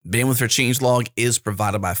Bandwidth for Changelog is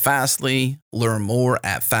provided by Fastly. Learn more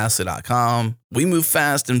at fastly.com. We move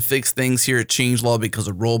fast and fix things here at Changelog because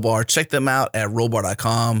of Rollbar. Check them out at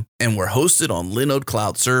rollbar.com. And we're hosted on Linode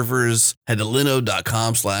Cloud servers. Head to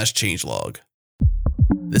linode.com/changelog.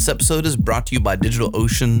 This episode is brought to you by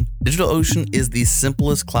DigitalOcean. DigitalOcean is the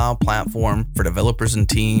simplest cloud platform for developers and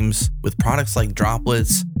teams with products like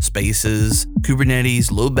Droplets, Spaces, Kubernetes,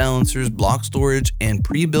 load balancers, block storage, and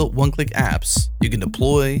pre-built one-click apps. You can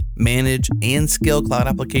deploy, manage, and scale cloud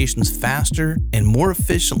applications faster and more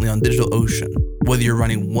efficiently on DigitalOcean. Whether you're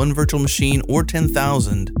running one virtual machine or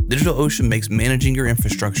 10,000, DigitalOcean makes managing your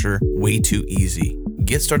infrastructure way too easy.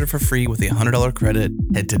 Get started for free with a $100 credit.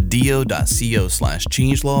 Head to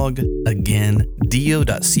do.co/changelog. Again,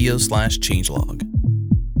 do.co/changelog.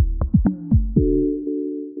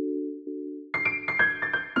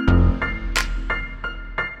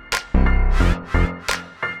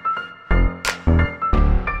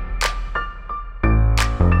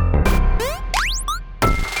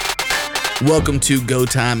 Welcome to Go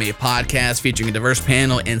Time, a podcast featuring a diverse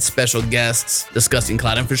panel and special guests discussing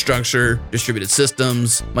cloud infrastructure, distributed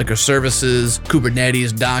systems, microservices,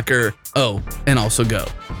 Kubernetes, Docker, and also Go.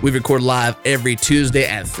 We record live every Tuesday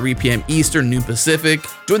at 3 p.m. Eastern, noon Pacific.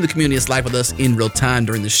 Join the community that's live with us in real time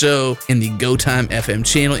during the show in the Go Time FM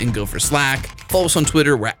channel in Gopher Slack. Follow us on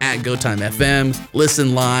Twitter, we're at GoTimeFM.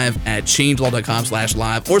 Listen live at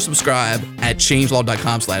changelog.com/live or subscribe at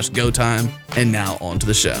changelog.com/GoTime. And now on to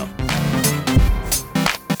the show.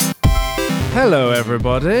 Hello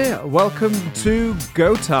everybody, welcome to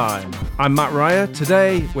Go Time. I'm Matt Ryer.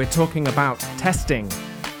 Today we're talking about testing,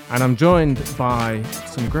 and I'm joined by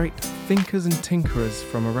some great thinkers and tinkerers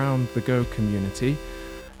from around the Go community.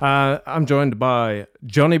 I'm joined by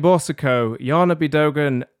Johnny Borsico, Jana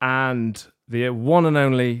Bidogan, and the one and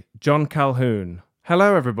only John Calhoun.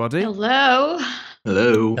 Hello everybody. Hello.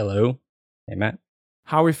 Hello. Hello. Hey, Matt.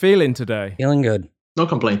 How are we feeling today? Feeling good. No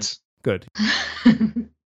complaints. Good.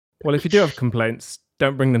 Well, if you do have complaints,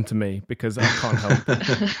 don't bring them to me because I can't help.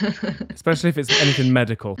 Especially if it's anything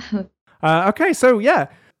medical. Okay, so yeah,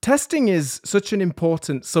 testing is such an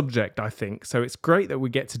important subject, I think. So it's great that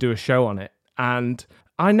we get to do a show on it. And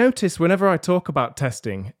I notice whenever I talk about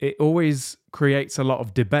testing, it always creates a lot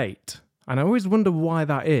of debate. And I always wonder why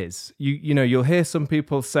that is. You know, you'll hear some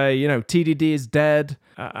people say, TDD is dead,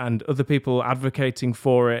 and other people advocating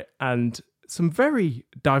for it, and some very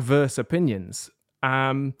diverse opinions.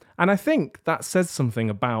 And I think that says something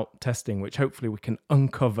about testing, which hopefully we can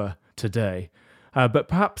uncover today. But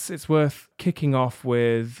perhaps it's worth kicking off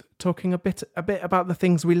with talking a bit about the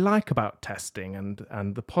things we like about testing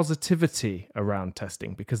and the positivity around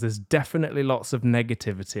testing, because there's definitely lots of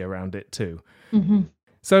negativity around it too. Mm-hmm.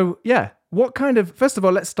 So yeah, first of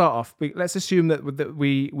all, let's start off. Let's assume that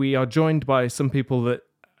we are joined by some people that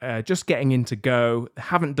are just getting into Go,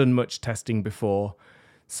 haven't done much testing before.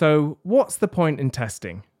 So what's the point in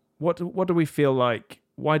testing? What do we feel like?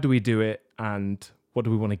 Why do we do it? And what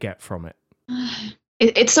do we want to get from it?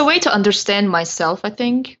 It's a way to understand myself, I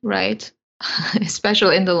think, right?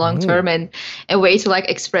 Especially in the long term, and a way to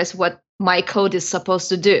express what my code is supposed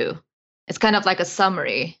to do. It's kind of like a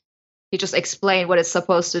summary. You just explain what it's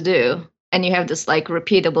supposed to do, and you have this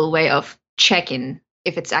repeatable way of checking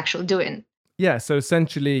if it's actually doing. Yeah, so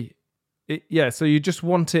essentially, so you just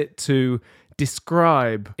want it to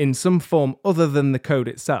describe in some form other than the code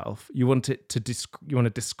itself. You want it to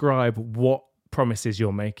describe what promises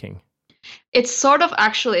you're making. It's sort of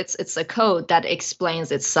actually it's a code that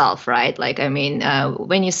explains itself, right?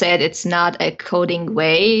 When you said it's not a coding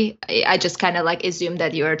way, I just kind of assume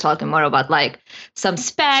that you are talking more about some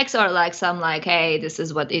specs or some hey, this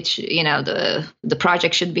is what it the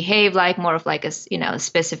project should behave like, more of a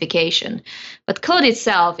specification. But code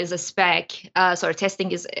itself is a spec.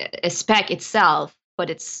 Testing is a spec itself,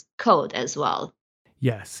 but it's code as well.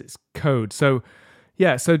 Yes, it's code. So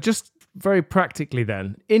yeah, so just very practically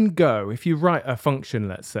then, in Go, if you write a function,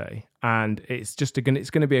 let's say, and it's going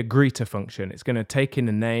to be a greeter function. It's going to take in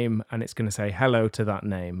a name and it's going to say hello to that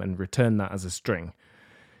name and return that as a string.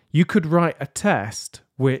 You could write a test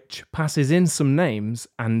which passes in some names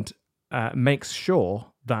and makes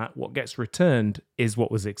sure that what gets returned is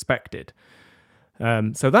what was expected.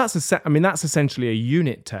 So that's essentially a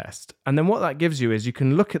unit test. And then what that gives you is you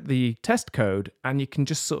can look at the test code and you can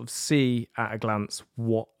just sort of see at a glance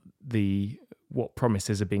what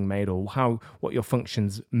promises are being made or what your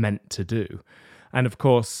function's meant to do. And of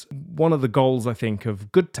course, one of the goals, I think,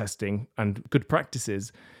 of good testing and good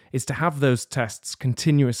practices is to have those tests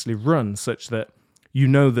continuously run such that you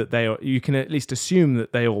know that you can at least assume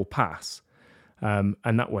that they all pass.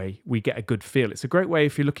 And that way we get a good feel. It's a great way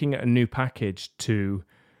if you're looking at a new package to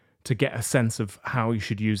to get a sense of how you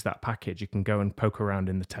should use that package, you can go and poke around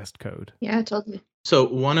in the test code. Yeah, totally. So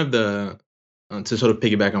one of the, to sort of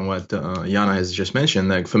piggyback on what Yana has just mentioned,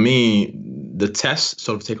 like for me, the tests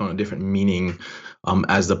sort of take on a different meaning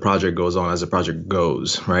as the project goes on, as the project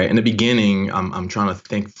goes, right? In the beginning, I'm trying to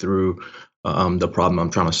think through the problem I'm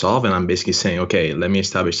trying to solve, and I'm basically saying, okay, let me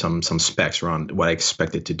establish some specs around what I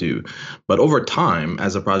expect it to do. But over time,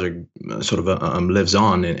 as the project sort of lives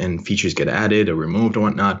on and features get added or removed or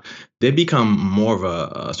whatnot, they become more of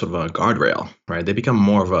a sort of a guardrail, right? They become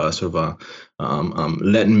more of a sort of a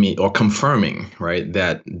letting me or confirming, right,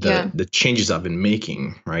 that the changes I've been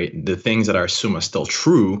making, right, the things that I assume are still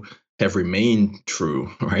true have remained true,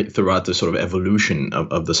 right, throughout the sort of evolution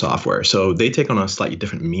of the software. So they take on a slightly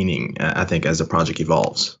different meaning, I think, as the project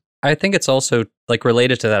evolves. I think it's also, like,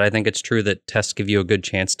 related to that, I think it's true that tests give you a good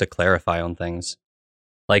chance to clarify on things.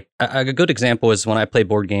 Like, a good example is when I play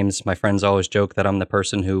board games, my friends always joke that I'm the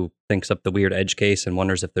person who thinks up the weird edge case and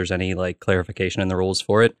wonders if there's any, like, clarification in the rules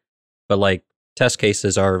for it. But, like, test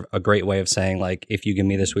cases are a great way of saying, like, if you give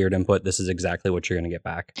me this weird input, this is exactly what you're going to get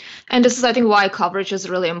back. And this is, I think, why coverage is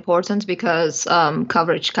really important, because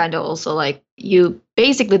coverage kind of also, like, you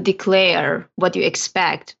basically declare what you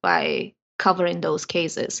expect by covering those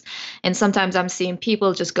cases. And sometimes I'm seeing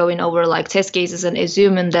people just going over like test cases and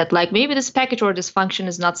assuming that like maybe this package or this function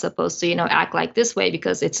is not supposed to, act like this way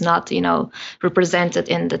because it's not, represented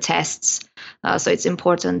in the tests. So it's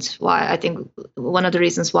important. Why I think one of the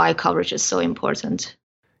reasons why coverage is so important.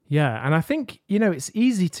 Yeah. And I think, it's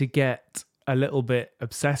easy to get a little bit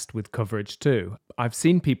obsessed with coverage too. I've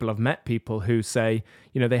met people who say,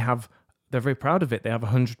 they're very proud of it. They have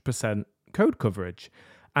 100% code coverage.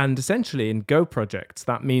 And essentially in Go projects,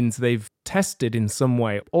 that means they've tested in some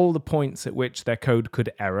way all the points at which their code could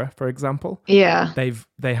error, for example. Yeah.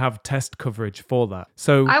 They have test coverage for that.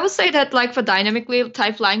 So I would say that like for dynamically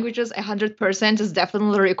typed languages, 100% is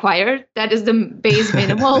definitely required. That is the base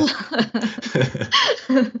minimal.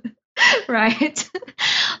 Right.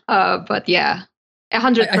 But yeah,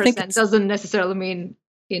 100% doesn't necessarily mean,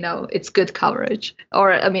 it's good coverage,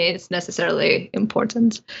 or it's necessarily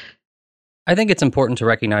important. I think it's important to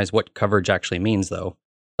recognize what coverage actually means, though.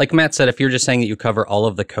 Like Matt said, if you're just saying that you cover all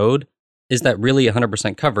of the code, is that really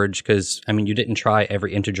 100% coverage? Because, you didn't try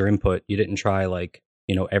every integer input. You didn't try,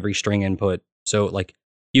 every string input. So,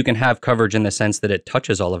 you can have coverage in the sense that it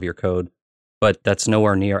touches all of your code, but that's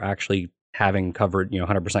nowhere near actually having covered,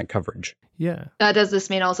 100% coverage. Yeah. Does this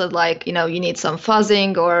mean also you need some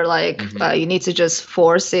fuzzing, or you need to just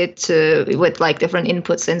force it with different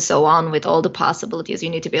inputs and so on with all the possibilities? You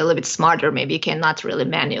need to be a little bit smarter. Maybe you cannot really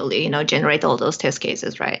manually, generate all those test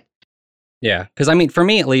cases, right? Yeah. Because for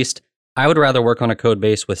me at least, I would rather work on a code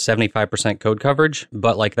base with 75% code coverage,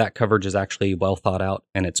 but that coverage is actually well thought out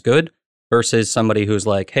and it's good, versus somebody who's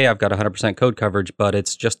like, hey, I've got 100% code coverage, but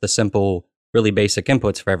it's just the simple, really basic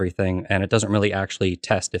inputs for everything, and it doesn't really actually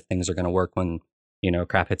test if things are going to work when,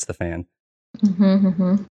 crap hits the fan. Mm-hmm,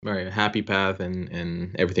 mm-hmm. Right, happy path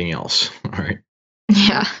and everything else, right?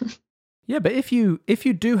 Yeah. Yeah, but if you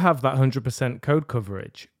do have that 100% code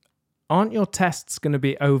coverage, aren't your tests going to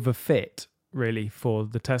be overfit, really, for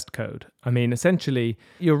the test code? Essentially,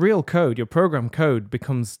 your real code, your program code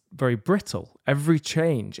becomes very brittle. Every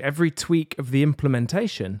change, every tweak of the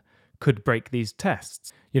implementation could break these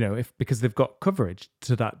tests, because they've got coverage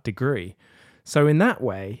to that degree. So in that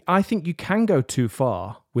way, I think you can go too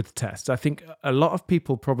far with tests. I think a lot of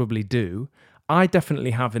people probably do. I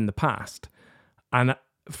definitely have in the past. And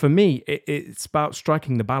for me, it's about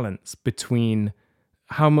striking the balance between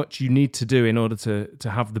how much you need to do in order to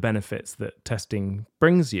have the benefits that testing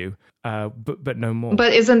brings you, but no more.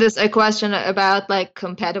 But isn't this a question about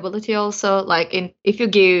compatibility also? If you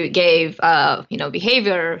gave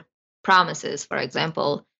behavior promises, for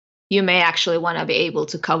example, you may actually want to be able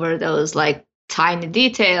to cover those tiny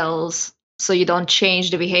details so you don't change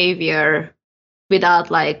the behavior without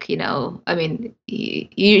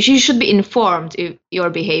you should be informed if your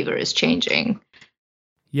behavior is changing.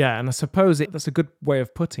 Yeah, and I suppose that's a good way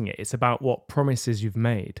of putting it. It's about what promises you've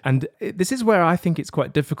made. And this is where I think it's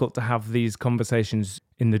quite difficult to have these conversations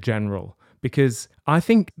in the general, because I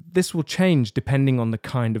think this will change depending on the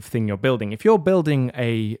kind of thing you're building. If you're building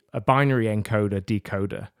a binary encoder,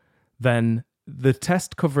 decoder, then the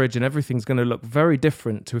test coverage and everything's going to look very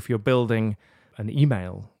different to if you're building an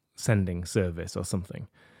email sending service or something.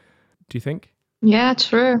 Do you think? Yeah,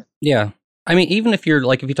 true. Yeah. Even if you're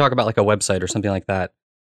if you talk about a website or something like that,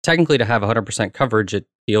 technically to have 100% coverage, it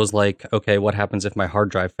feels like, okay, what happens if my hard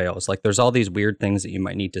drive fails? There's all these weird things that you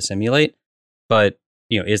might need to simulate, but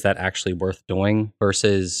is that actually worth doing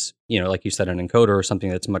versus, like you said, an encoder or something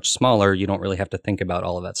that's much smaller, you don't really have to think about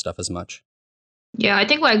all of that stuff as much. Yeah, I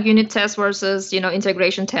think like unit tests versus,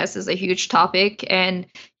 integration tests is a huge topic. And,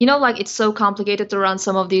 like it's so complicated to run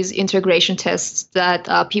some of these integration tests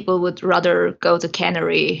that people would rather go to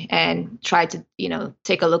Canary and try to,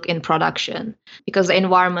 take a look in production because the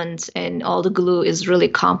environment and all the glue is really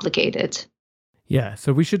complicated. Yeah,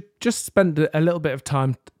 so we should just spend a little bit of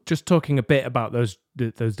time just talking a bit about those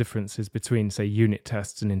differences between, say, unit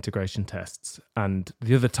tests and integration tests and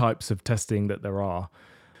the other types of testing that there are.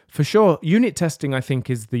 For sure, unit testing, I think,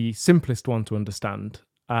 is the simplest one to understand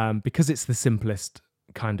because it's the simplest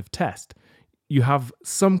kind of test. You have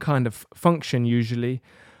some kind of function usually.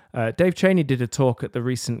 Dave Cheney did a talk at the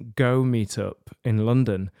recent Go meetup in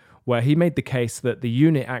London where he made the case that the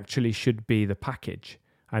unit actually should be the package.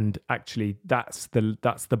 And actually, that's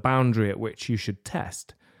the boundary at which you should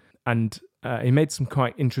test. And he made some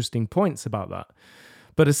quite interesting points about that.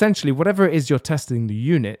 But essentially, whatever it is you're testing the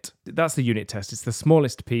unit, that's the unit test. It's the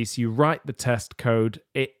smallest piece. You write the test code.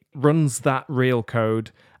 It runs that real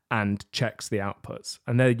code and checks the outputs.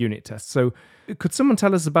 And they're unit tests. So could someone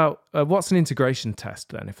tell us about what's an integration test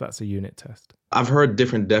then, if that's a unit test? I've heard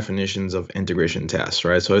different definitions of integration tests,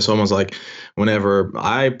 right? So it's almost like whenever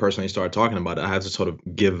I personally start talking about it, I have to sort of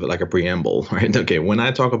give like a preamble, right? Okay, when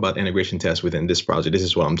I talk about integration tests within this project, this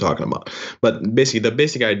is what I'm talking about. But basically, the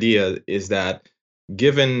basic idea is that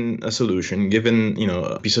given a solution, given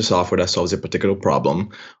a piece of software that solves a particular problem,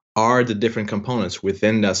 are the different components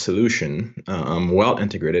within that solution well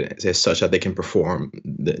integrated as such that they can perform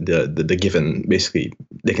the given, basically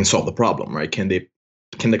they can solve the problem, right? Can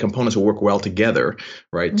the components work well together,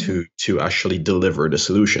 right, to actually deliver the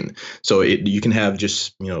solution? So you can have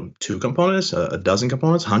just 2 components, a dozen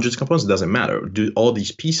components, hundreds of components, it doesn't matter. Do all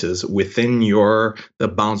these pieces within the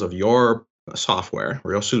bounds of your software,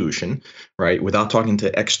 real solution, right, without talking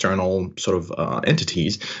to external sort of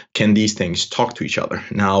entities, can these things talk to each other?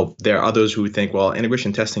 Now, there are others who think, well,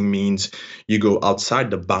 integration testing means you go outside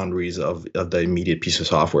the boundaries of the immediate piece of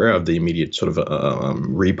software, of the immediate sort of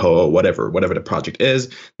repo or whatever the project is.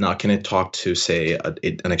 Now, can it talk to, say,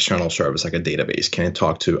 an external service like a database? Can it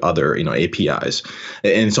talk to other APIs?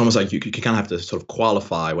 And it's almost like you kind of have to sort of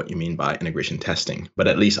qualify what you mean by integration testing. But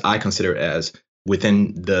at least I consider it as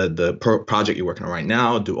within the project you're working on right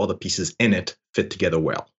now, do all the pieces in it fit together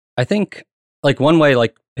well? I think like one way,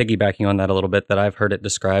 like piggybacking on that a little bit, that I've heard it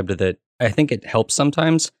described that I think it helps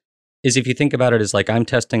sometimes is if you think about it as like I'm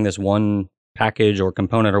testing this one package or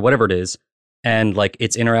component or whatever it is, and like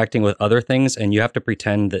it's interacting with other things, and you have to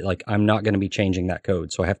pretend that like I'm not going to be changing that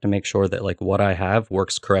code. So I have to make sure that like what I have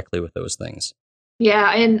works correctly with those things.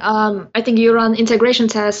 Yeah, and I think you run integration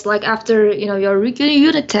tests like after your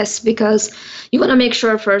unit tests because you want to make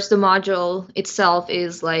sure first the module itself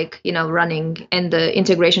is like running, and the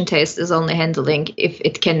integration test is only handling if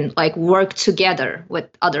it can like work together with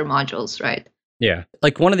other modules, right? Yeah,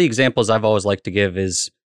 like one of the examples I've always liked to give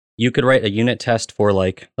is you could write a unit test for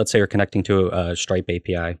like, let's say you're connecting to a Stripe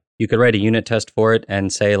API. You could write a unit test for it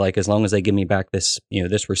and say like, as long as they give me back this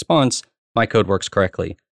this response, my code works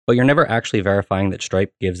correctly. But you're never actually verifying that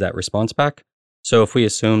Stripe gives that response back. So if we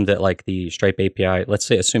assume that like the Stripe API, let's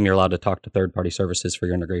say assume you're allowed to talk to third-party services for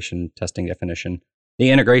your integration testing definition, the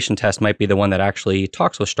integration test might be the one that actually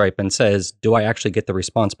talks with Stripe and says, do I actually get the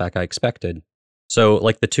response back I expected? So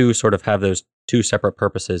like the two sort of have those 2 separate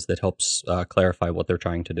purposes that helps clarify what they're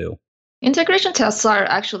trying to do. Integration tests are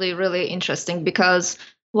actually really interesting because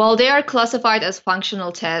while they are classified as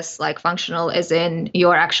functional tests, like functional as in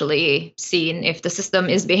you're actually seeing if the system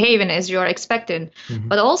is behaving as you're expecting,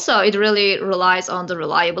 but also it really relies on the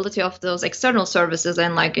reliability of those external services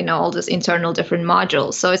and like, all these internal different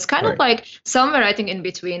modules. So it's kind of like somewhere, I think, in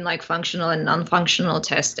between like functional and non-functional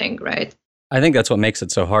testing, right? I think that's what makes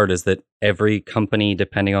it so hard is that every company,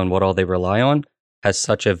 depending on what all they rely on, has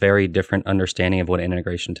such a very different understanding of what an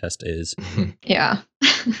integration test is. Yeah.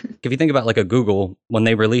 If you think about like a Google, when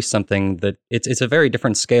they release something, that it's a very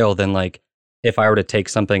different scale than like if I were to take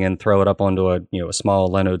something and throw it up onto a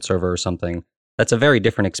small Linode server or something. That's a very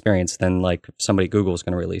different experience than like somebody Google is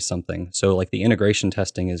going to release something. So like the integration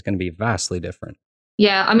testing is going to be vastly different.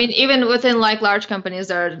 Yeah, I mean, even within like large companies,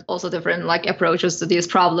 there are also different like approaches to these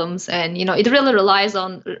problems, and it really relies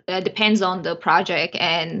on depends on the project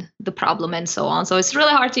and the problem and so on. So it's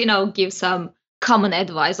really hard to give some common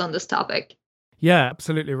advice on this topic. Yeah,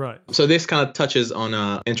 absolutely right. So this kind of touches on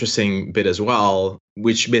an interesting bit as well,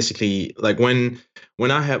 which basically like when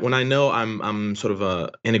when I know I'm sort of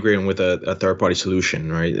integrating with a third party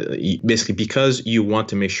solution, right? Basically, because you want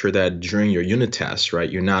to make sure that during your unit tests, right,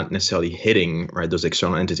 you're not necessarily hitting right those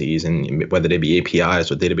external entities, and whether they be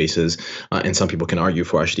APIs or databases, and some people can argue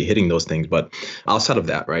for actually hitting those things, but outside of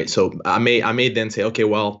that, right? So I may then say, okay,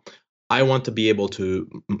 well, I want to be able to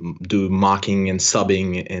do mocking and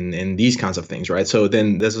subbing and these kinds of things, right? So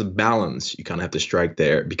then there's a balance you kind of have to strike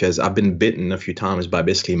there, because I've been bitten a few times by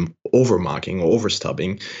basically over mocking or over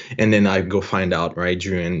stubbing. And then I go find out, right,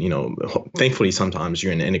 during, thankfully sometimes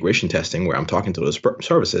during integration testing where I'm talking to those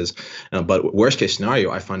services. But worst case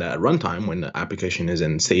scenario, I find out at runtime when the application is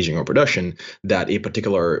in staging or production that a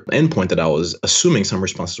particular endpoint that I was assuming some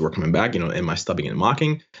responses were coming back, in my stubbing and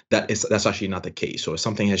mocking, that's actually not the case. So if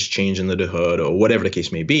something has changed under the hood or whatever the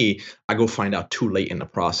case may be, I go find out too late in the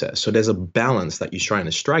process. So there's a balance that you're trying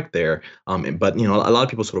to strike there. But a lot of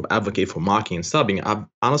people sort of advocate for mocking and stubbing. I've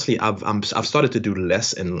started to do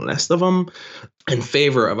less and less of them in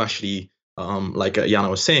favor of actually, like Yana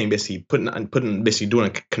was saying, basically basically doing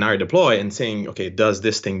a canary deploy and saying, okay, does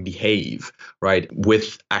this thing behave right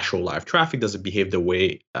with actual live traffic? Does it behave the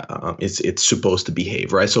way it's supposed to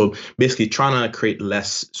behave, right? So basically trying to create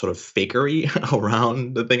less sort of fakery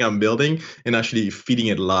around the thing I'm building and actually feeding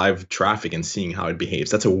it live traffic and seeing how it behaves.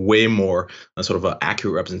 That's a way more sort of an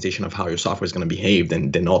accurate representation of how your software is going to behave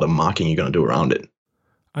than all the mocking you're going to do around it.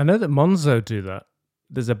 I know that Monzo do that.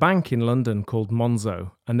 There's a bank in London called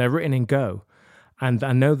Monzo, and they're written in Go. And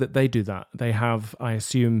I know that they do that. They have, I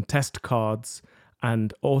assume, test cards,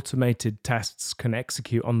 and automated tests can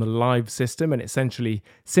execute on the live system, and essentially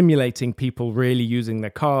simulating people really using their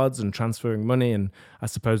cards and transferring money and, I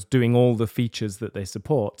suppose, doing all the features that they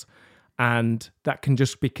support. And that can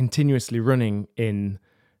just be continuously running in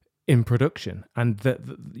production, and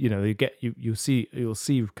you'll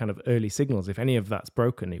see kind of early signals. If any of that's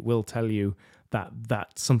broken, it will tell you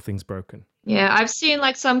that something's broken. Yeah, I've seen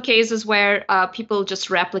like some cases where people just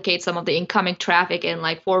replicate some of the incoming traffic and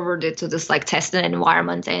like forward it to this like tested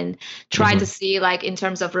environment and try to see like in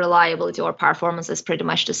terms of reliability or performance is pretty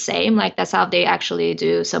much the same. Like that's how they actually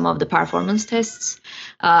do some of the performance tests.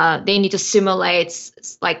 They need to simulate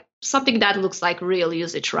like something that looks like real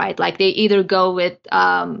usage, right? Like they either go with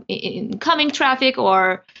incoming traffic,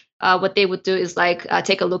 or what they would do is like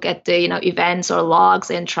take a look at the events or logs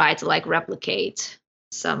and try to like replicate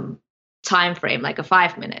some time frame, like a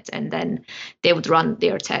 5 minute, and then they would run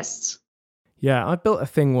their tests. Yeah, I built a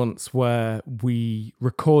thing once where we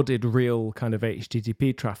recorded real kind of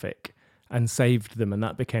HTTP traffic and saved them, and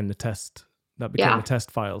that became the test. That became the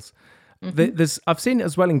test files. I've seen it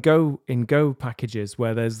as well in Go packages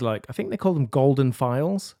where there's like, I think they call them golden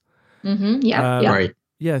files. Right.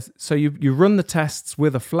 Yes, so you run the tests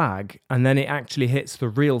with a flag, and then it actually hits the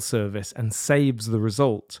real service and saves the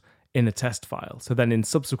result in a test file. So then in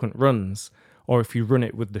subsequent runs, or if you run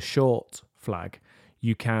it with the short flag,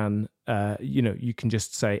 you can you can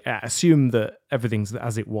just say, assume that everything's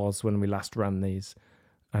as it was when we last ran these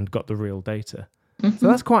and got the real data. So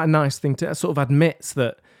that's quite a nice thing to sort of admits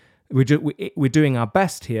that we're doing our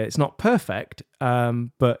best here. It's not perfect,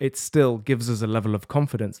 but it still gives us a level of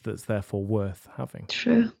confidence that's therefore worth having.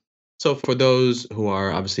 True. So for those who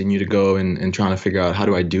are obviously new to Go and trying to figure out how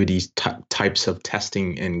do I do these types of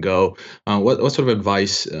testing in Go, what sort of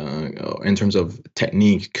advice in terms of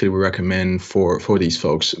technique could we recommend for these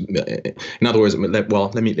folks? In other words,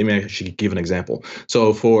 let me actually give an example.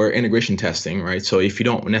 So for integration testing, right? So if you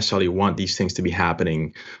don't necessarily want these things to be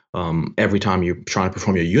happening every time you're trying to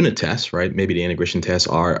perform your unit tests, right? Maybe the integration tests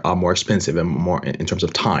are more expensive and more in terms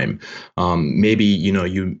of time. Maybe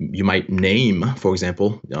you might name, for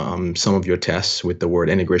example, some of your tests with the word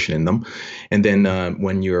integration in them, and then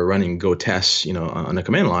when you're running Go tests, on a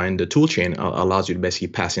command line, the toolchain allows you to basically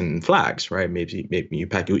pass in flags, right? Maybe you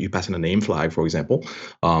pass in a name flag, for example,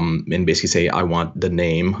 and basically say I want the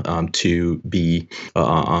name to be,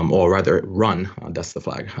 or rather run. That's the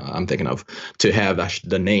flag I'm thinking of, to have actually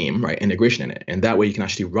the name. Right, integration in it, and that way you can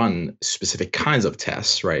actually run specific kinds of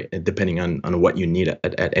tests, right, depending on what you need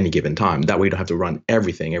at any given time. That way you don't have to run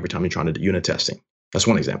everything every time you're trying to do unit testing. That's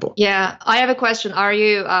one example. Yeah, I have a question. Are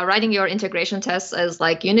you writing your integration tests as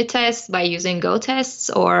like unit tests by using Go tests,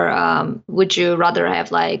 or would you rather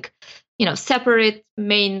have like separate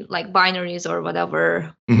main like binaries or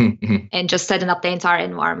whatever, and just setting up the entire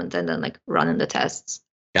environment and then like running the tests?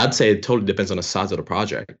 I'd say it totally depends on the size of the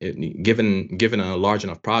project. Given a large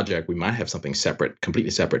enough project, we might have something separate, completely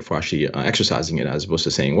separate for actually exercising it, as opposed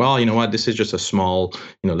to saying, well, you know what, this is just a small,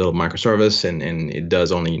 little microservice, and it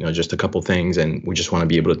does only, just a couple things, and we just want to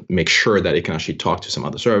be able to make sure that it can actually talk to some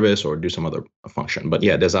other service or do some other function. But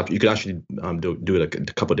yeah, you could actually do it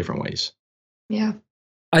a couple different ways. Yeah.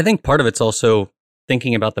 I think part of it's also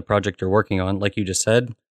thinking about the project you're working on, like you just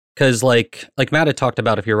said. Because like Matt had talked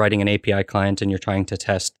about, if you're writing an API client and you're trying to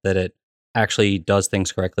test that it actually does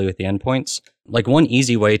things correctly with the endpoints, like one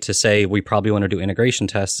easy way to say we probably want to do integration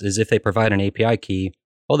tests is if they provide an API key,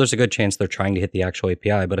 well, there's a good chance they're trying to hit the actual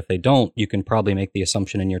API. But if they don't, you can probably make the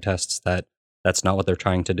assumption in your tests that that's not what they're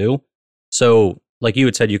trying to do. So like you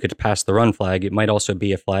had said, you could pass the run flag. It might also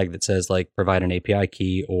be a flag that says like provide an API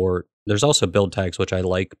key, or there's also build tags, which I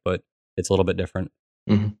like, but it's a little bit different.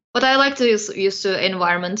 Mm-hmm. What I like to use to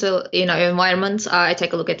environmental, environment. I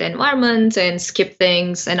take a look at the environment and skip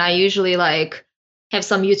things, and I usually like have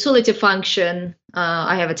some utility function.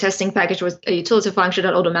 I have a testing package with a utility function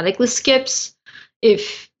that automatically skips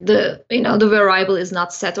if the the variable is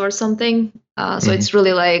not set or something. So it's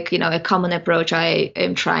really like a common approach I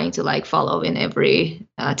am trying to like follow in every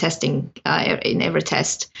testing in every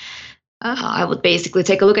test. I would basically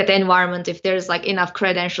take a look at the environment. If there's like enough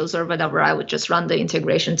credentials or whatever, I would just run the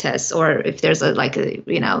integration tests. Or if there's a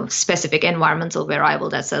specific environmental variable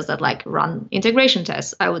that says that like run integration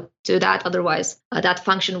tests, I would do that. Otherwise, that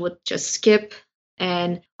function would just skip,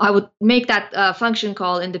 and I would make that function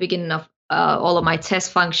call in the beginning of all of my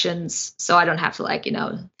test functions, so I don't have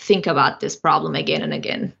to think about this problem again and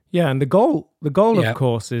again. Yeah, and the goal of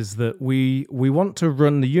course is that we want to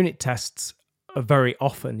run the unit tests very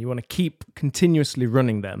often. You want to keep continuously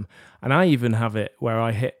running them. And I even have it where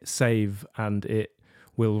I hit save and it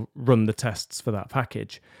will run the tests for that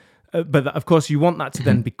package. But of course, you want that to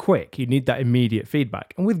then be quick. You need that immediate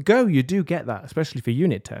feedback. And with Go, you do get that, especially for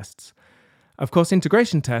unit tests. Of course,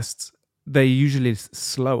 integration tests, they're usually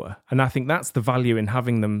slower. And I think that's the value in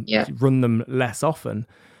having them run them less often.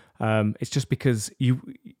 It's just because you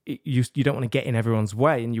don't want to get in everyone's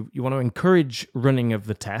way, and you want to encourage running of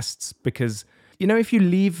the tests, because if you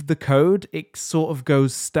leave the code, it sort of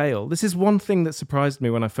goes stale. This is one thing that surprised me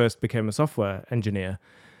when I first became a software engineer.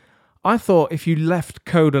 I thought if you left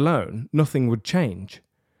code alone, nothing would change.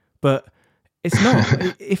 But it's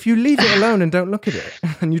not. If you leave it alone and don't look at it,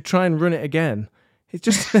 and you try and run it again, it's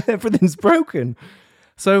just everything's broken.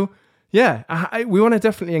 So yeah, we want to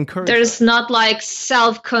definitely encourage. There's not like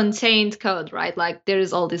self-contained code, right? Like there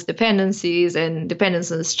is all these dependencies, and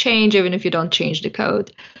dependencies change even if you don't change the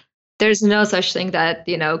code. There's no such thing that,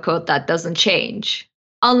 code that doesn't change.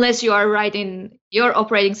 Unless you are writing your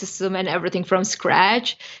operating system and everything from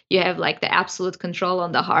scratch, you have like the absolute control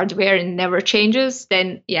on the hardware and never changes,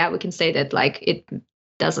 then we can say that like it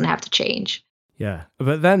doesn't have to change. Yeah,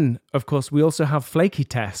 but then, of course, we also have flaky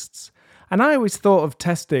tests. And I always thought of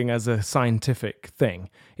testing as a scientific thing.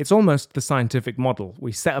 It's almost the scientific model.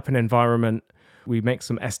 We set up an environment, we make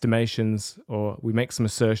some estimations, or we make some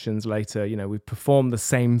assertions later. We perform the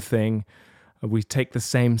same thing, we take the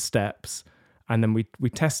same steps, and then we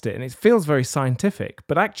test it. And it feels very scientific.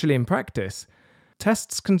 But actually, in practice,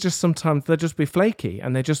 tests can just sometimes, they'll just be flaky,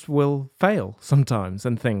 and they just will fail sometimes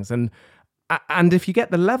and things. And if you get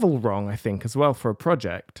the level wrong, I think, as well for a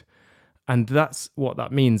project, and that's what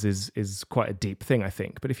that means is quite a deep thing, I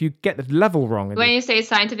think. But if you get the level wrong... When you say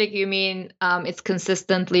scientific, you mean it's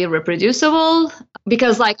consistently reproducible?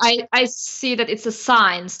 Because like I see that it's a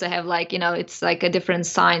science to have it's like a different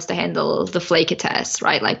science to handle the flaky tests,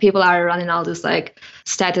 right? Like people are running all this like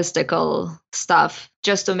statistical stuff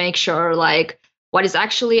just to make sure like what is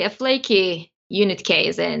actually a flaky unit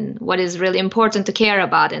case and what is really important to care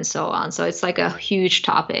about and so on. So it's like a huge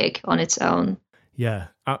topic on its own. Yeah,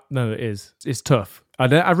 no, it is. It's tough.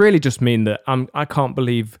 I really just mean that I can't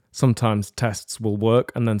believe sometimes tests will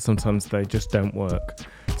work and then sometimes they just don't work.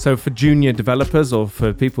 So for junior developers or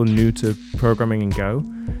for people new to programming in Go,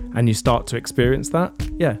 and you start to experience that,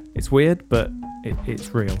 yeah, it's weird, but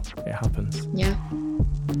it's real. It happens. Yeah.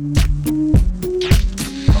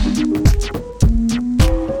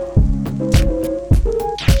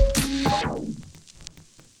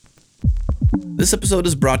 This episode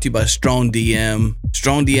is brought to you by StrongDM.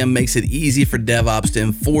 StrongDM makes it easy for DevOps to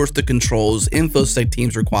enforce the controls InfoSec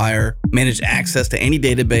teams require, manage access to any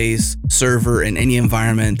database, server, in any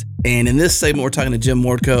environment. And in this segment, we're talking to Jim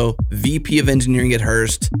Mordko, VP of Engineering at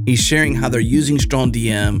Hearst. He's sharing how they're using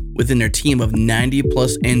StrongDM within their team of 90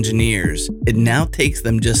 plus engineers. It now takes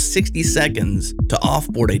them just 60 seconds to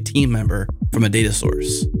offboard a team member from a data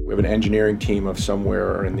source. We have an engineering team of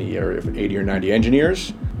somewhere in the area of 80 or 90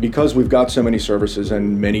 engineers. Because we've got so many services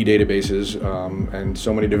and many databases and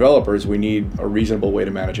so many developers, we need a reasonable way to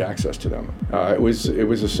manage access to them. It was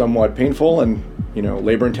a somewhat painful and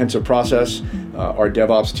labor-intensive process. Our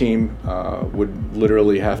DevOps team would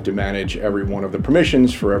literally have to manage every one of the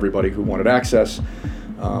permissions for everybody who wanted access.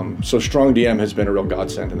 So StrongDM has been a real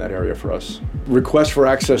godsend in that area for us. Requests for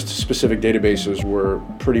access to specific databases were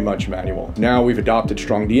pretty much manual. Now we've adopted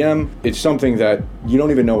StrongDM. It's something that you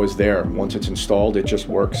don't even know is there. Once it's installed, it just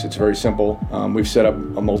works. It's very simple. We've set up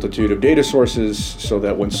a multitude of data sources so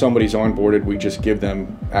that when somebody's onboarded, we just give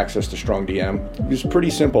them access to StrongDM. It's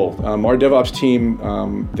pretty simple. Our DevOps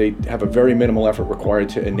team, they have a very minimal effort required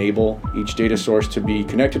to enable each data source to be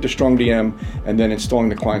connected to StrongDM, and then installing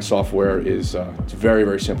the client software is it's very,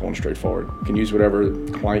 very simple and straightforward. You can use whatever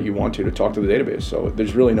client you want to talk to the database, so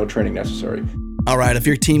there's really no training necessary. All right, if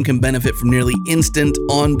your team can benefit from nearly instant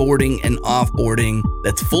onboarding and offboarding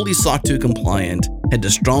that's fully SOC 2 compliant, head to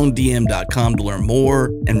strongdm.com to learn more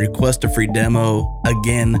and request a free demo.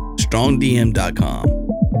 Again, strongdm.com.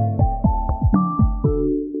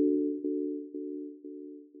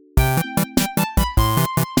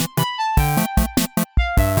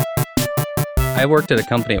 I worked at a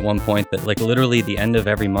company at one point that like literally the end of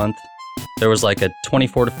every month, there was like a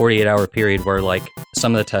 24 to 48 hour period where like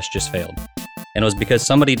some of the tests just failed. And it was because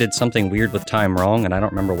somebody did something weird with time wrong, and I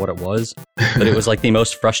don't remember what it was, but it was like the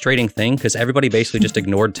most frustrating thing because everybody basically just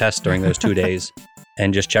ignored tests during those 2 days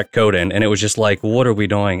and just checked code in. And it was just like, what are we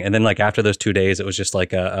doing? And then like after those 2 days, it was just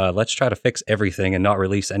like, let's try to fix everything and not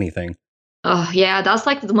release anything. Oh, yeah, that's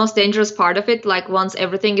like the most dangerous part of it. Like once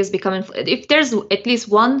everything is becoming, if there's at least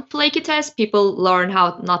one flaky test, people learn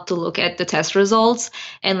how not to look at the test results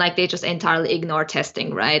and like they just entirely ignore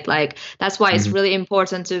testing, right? Like that's why it's really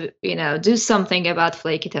important to, do something about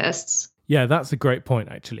flaky tests. Yeah, that's a great point,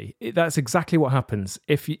 actually. That's exactly what happens.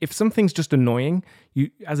 If something's just annoying, you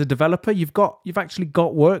as a developer, you've actually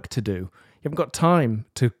got work to do. You haven't got time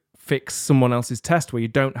to fix someone else's test where you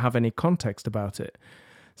don't have any context about it.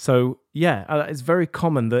 So yeah, it's very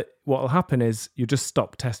common that what will happen is you just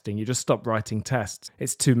stop testing, you just stop writing tests.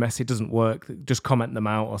 It's too messy, it doesn't work, just comment them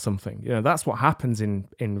out or something. That's what happens in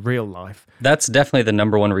real life. That's definitely the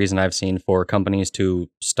number one reason I've seen for companies to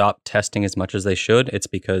stop testing as much as they should. It's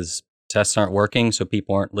because tests aren't working, so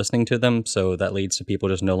people aren't listening to them. So that leads to people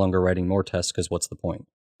just no longer writing more tests because what's the point?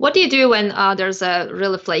 What do you do when there's a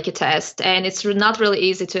really flaky test and it's not really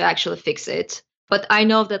easy to actually fix it? But I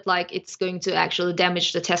know that like it's going to actually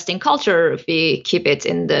damage the testing culture if we keep it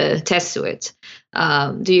in the test suite.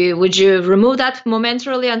 Would you remove that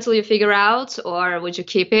momentarily until you figure out, or would you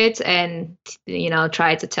keep it and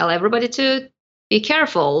try to tell everybody to be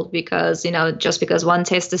careful because just because one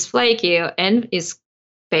test is flaky and is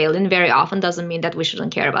failing very often doesn't mean that we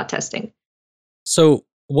shouldn't care about testing. So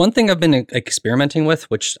one thing I've been experimenting with,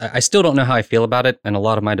 which I still don't know how I feel about it, and a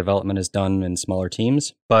lot of my development is done in smaller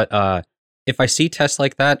teams, but if I see tests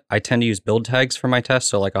like that, I tend to use build tags for my tests.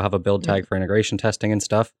 So like I'll have a build tag for integration testing and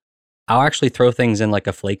stuff. I'll actually throw things in like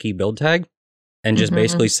a flaky build tag and just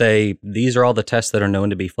basically say, these are all the tests that are known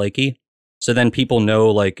to be flaky. So then people know,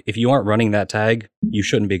 like, if you aren't running that tag, you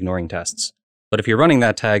shouldn't be ignoring tests. But if you're running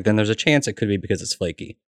that tag, then there's a chance it could be because it's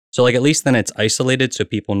flaky. So like at least then it's isolated so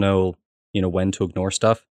people know, when to ignore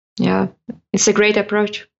stuff. Yeah, it's a great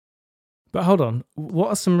approach. But hold on, what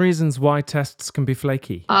are some reasons why tests can be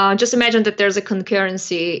flaky? Just imagine that there's a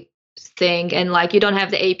concurrency thing and like you don't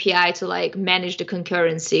have the API to like manage the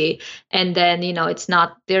concurrency, and then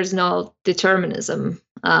there's no determinism,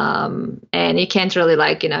 and you can't really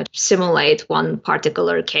like simulate one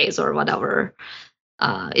particular case or whatever.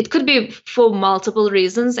 It could be for multiple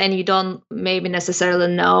reasons and you don't maybe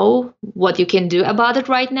necessarily know what you can do about it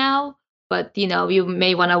right now. But, you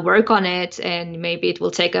may want to work on it and maybe it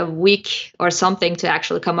will take a week or something to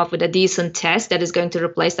actually come up with a decent test that is going to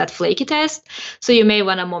replace that flaky test. So you may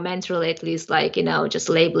want to momentarily at least just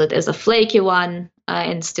label it as a flaky one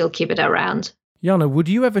and still keep it around. Jana, would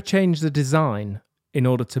you ever change the design in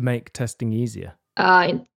order to make testing easier?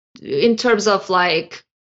 In terms of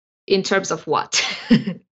what?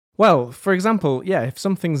 Well, for example, if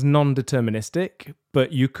something's non-deterministic,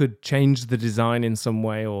 but you could change the design in some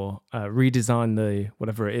way or redesign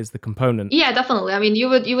the component. Yeah, definitely. I mean, you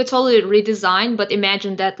would totally redesign, but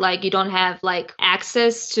imagine that like you don't have like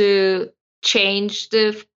access to change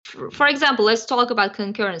for example, let's talk about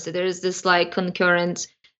concurrency. There is this like concurrent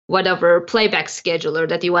playback scheduler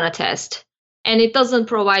that you want to test. And it doesn't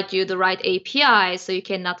provide you the right API, so you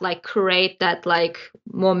cannot like create that like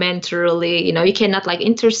momentarily, you cannot like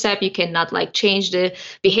intercept, you cannot like change the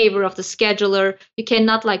behavior of the scheduler. You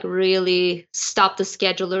cannot like really stop the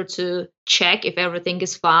scheduler to check if everything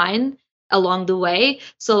is fine along the way.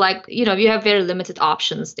 So like, you have very limited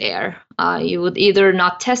options there. You would either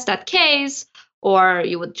not test that case, or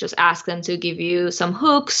you would just ask them to give you some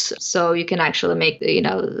hooks so you can actually make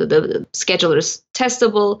the schedulers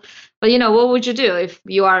testable. But what would you do if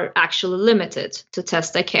you are actually limited to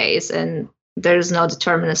test a case and there's no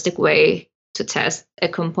deterministic way to test a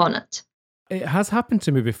component. It has happened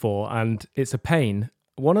to me before, and it's a pain.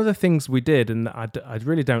 One of the things we did, and I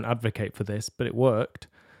really don't advocate for this, but it worked.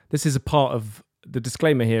 This is a part of the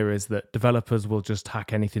disclaimer here is that developers will just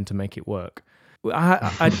hack anything to make it work.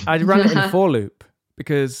 I ran it in for loop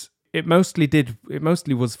because it mostly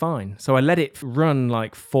was fine. So I let it run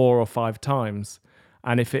like 4 or 5 times.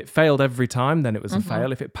 And if it failed every time, then it was a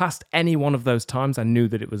fail. If it passed any one of those times, I knew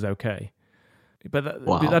that it was okay. But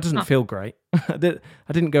that doesn't feel great. I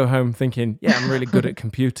didn't go home thinking, yeah, I'm really good at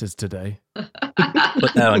computers today.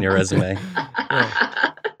 Put that on your resume.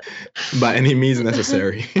 Yeah. By any means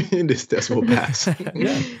necessary, this test will pass.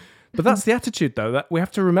 Yeah. But that's the attitude, though. That we have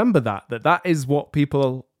to remember that is what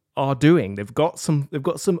people are doing. They've got some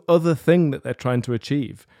other thing that they're trying to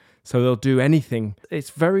achieve. So they'll do anything. It's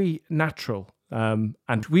very natural. And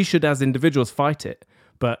we should, as individuals, fight it.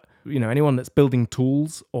 But anyone that's building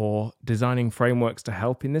tools or designing frameworks to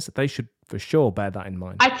help in this, they should for sure bear that in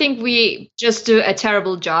mind. I think we just do a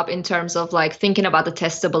terrible job in terms of like thinking about the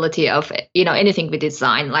testability of anything we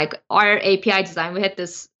design. Like our API design, we had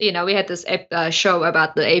this show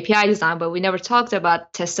about the API design, but we never talked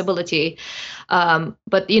about testability.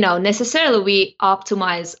 But necessarily we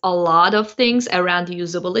optimize a lot of things around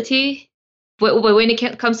usability. But when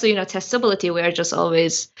it comes to testability, we're just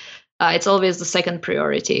always it's always the second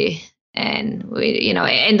priority, and we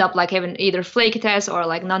end up like having either flaky tests or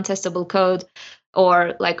like non-testable code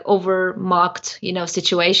or like over mocked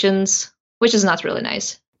situations, which is not really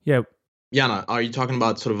nice. Yeah. Jana, are you talking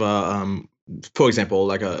about sort of for example,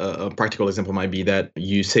 like a practical example might be that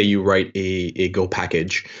you say you write a Go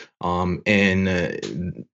package, and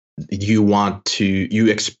you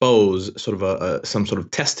expose sort of some sort of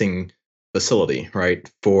testing facility, right,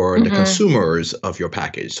 for the consumers of your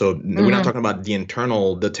package. So we're not talking about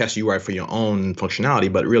the test you write for your own functionality,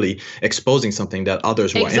 but really exposing something that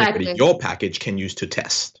others who are integrating your package can use to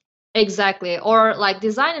test. Exactly. Or like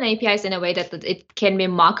design an APIs in a way that it can be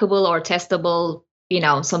mockable or testable,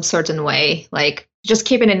 some certain way. Like just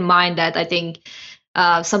keeping in mind that I think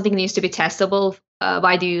something needs to be testable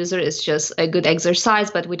by the user is just a good exercise,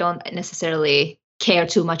 but we don't necessarily care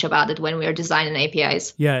too much about it when we are designing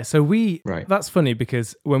APIs. Yeah, so that's funny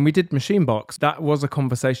because when we did Machinebox, that was a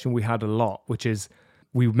conversation we had a lot, which is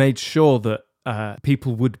we made sure that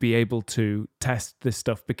people would be able to test this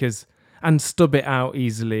stuff and stub it out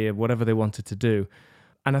easily or whatever they wanted to do.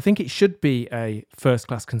 And I think it should be a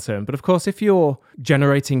first-class concern. But of course, if you're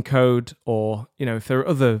generating code or, if there are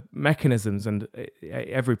other mechanisms, and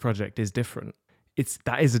every project is different,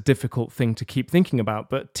 that is a difficult thing to keep thinking about.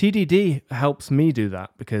 But TDD helps me do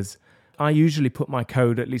that because I usually put my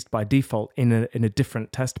code, at least by default, in a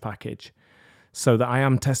different test package, so that I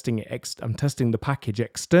am testing it. I'm testing the package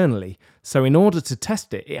externally. So in order to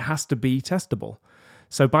test it, it has to be testable.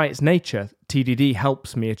 So by its nature, TDD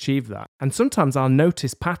helps me achieve that. And sometimes I'll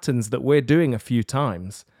notice patterns that we're doing a few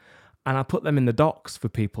times, and I'll put them in the docs for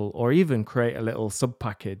people, or even create a little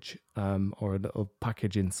sub-package or a little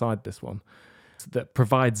package inside this one that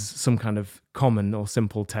provides some kind of common or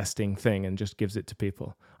simple testing thing and just gives it to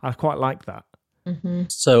people. I quite like that. Mm-hmm.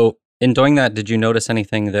 So in doing that, did you notice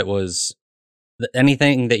anything that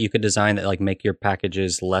you could design that like make your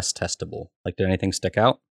packages less testable? Like did anything stick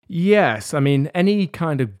out? Yes. I mean, any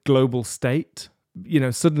kind of global state,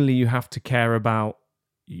 suddenly you have to care about,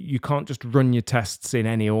 you can't just run your tests in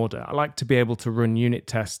any order. I like to be able to run unit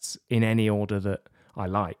tests in any order that I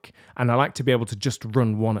like. And I like to be able to just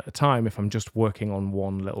run one at a time if I'm just working on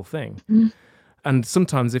one little thing. Mm. And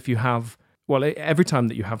sometimes every time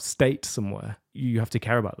that you have state somewhere, you have to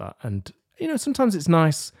care about that. And, sometimes it's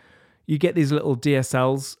nice. You get these little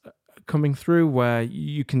DSLs coming through where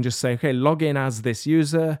you can just say, okay, log in as this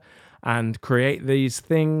user and create these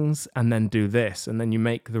things and then do this. And then you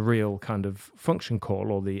make the real kind of function call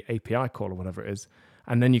or the API call or whatever it is.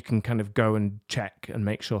 And then you can kind of go and check and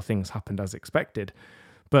make sure things happened as expected.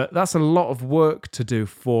 But that's a lot of work to do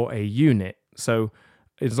for a unit. So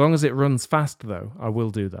as long as it runs fast, though, I will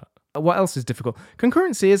do that. What else is difficult?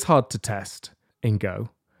 Concurrency is hard to test in Go.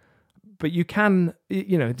 But you can,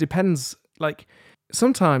 it depends. Like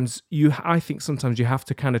sometimes I think sometimes you have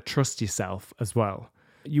to kind of trust yourself as well.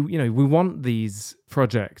 We want these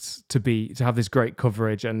projects to have this great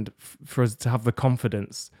coverage and for us to have the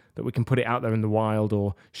confidence that we can put it out there in the wild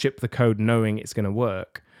or ship the code knowing it's going to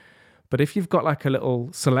work. But if you've got like a little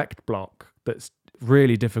select block that's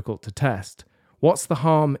really difficult to test, what's the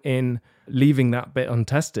harm in leaving that bit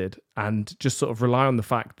untested and just sort of rely on the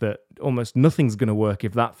fact that almost nothing's going to work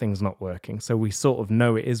if that thing's not working? So we sort of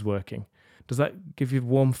know it is working. Does that give you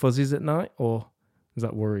warm fuzzies at night or does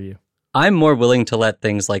that worry you? I'm more willing to let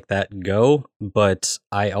things like that go, but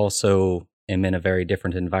I also am in a very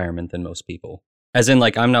different environment than most people. As in,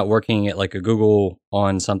 like, I'm not working at like a Google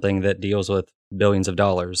on something that deals with billions of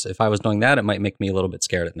dollars. If I was doing that, it might make me a little bit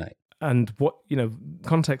scared at night. And what,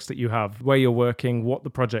 context that you have, where you're working, what the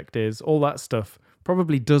project is, all that stuff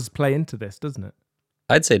probably does play into this, doesn't it?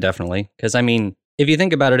 I'd say definitely. Because, I mean, if you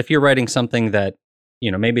think about it, if you're writing something that,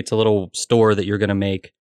 maybe it's a little store that you're going to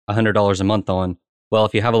make $100 a month on, well,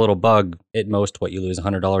 if you have a little bug, at most, you lose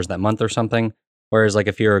 $100 that month or something. Whereas, like,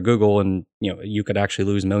 if you're a Google and, you could actually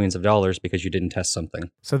lose millions of dollars because you didn't test something.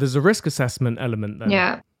 So there's a risk assessment element then.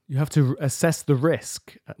 Yeah. You have to assess the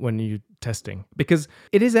risk when you're testing because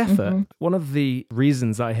it is effort. Mm-hmm. One of the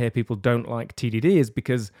reasons I hear people don't like TDD is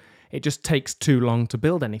because it just takes too long to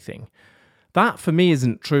build anything. That, for me,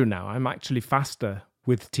 isn't true now. I'm actually faster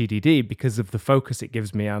with TDD because of the focus it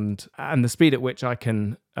gives me and the speed at which I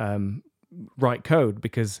can write code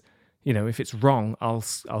because, if it's wrong,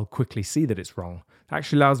 I'll quickly see that it's wrong. It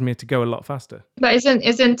actually allows me to go a lot faster. But isn't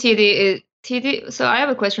TDD? So I have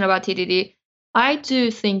a question about TDD. I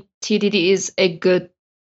do think TDD is a good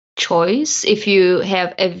choice if you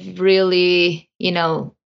have a really,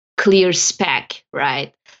 clear spec,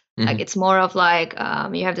 right? Mm-hmm. Like it's more of like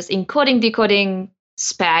you have this encoding, decoding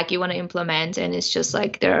spec you want to implement, and it's just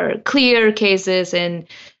like there are clear cases, and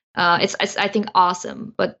it's I think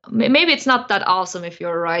awesome. But maybe it's not that awesome if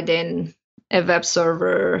you're writing a web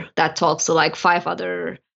server that talks to like 5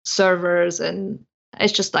 other servers, and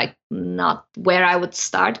it's just like not where I would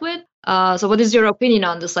start with. So what is your opinion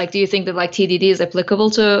on this? Like, do you think that like TDD is applicable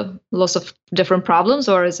to lots of different problems,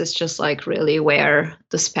 or is this just like really where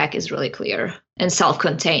the spec is really clear and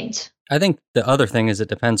self-contained? I think the other thing is it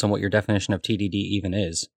depends on what your definition of TDD even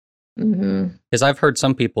is. Mm-hmm. Because I've heard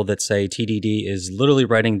some people that say TDD is literally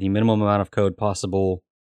writing the minimum amount of code possible.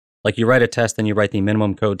 Like you write a test and you write the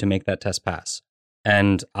minimum code to make that test pass.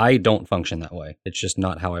 And I don't function that way. It's just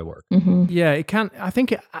not how I work. Mm-hmm. Yeah, it can. I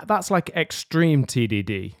think that's like extreme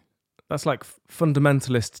TDD. That's like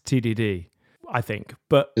fundamentalist TDD, I think.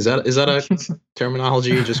 But is that a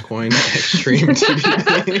terminology you just coined? Extreme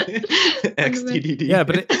TDD, XTDD. Yeah,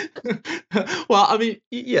 but well, I mean,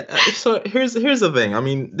 yeah. So here's the thing. I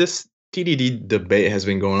mean, this TDD debate has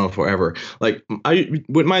been going on forever. Like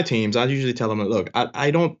with my teams, I usually tell them, look,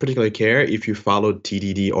 I don't particularly care if you followed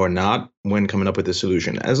TDD or not when coming up with a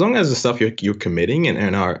solution. As long as the stuff you're committing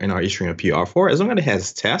and are issuing a PR for, as long as it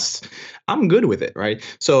has tests, I'm good with it, right?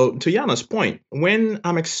 So to Jana's point, when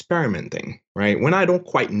I'm experimenting, right, when I don't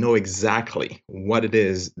quite know exactly what it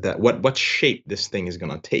is that what shape this thing is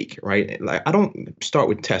going to take, right? Like I don't start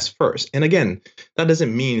with tests first. And again, that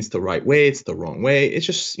doesn't mean it's the right way, it's the wrong way. It's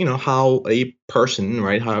just, how a person,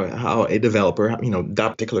 right, how a developer,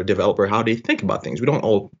 that particular developer, how they think about things. We don't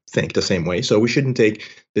all think the same way. So we shouldn't take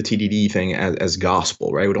the TDD thing as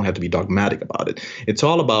gospel, right? We don't have to be dogmatic about it. It's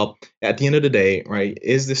all about, at the end of the day, right,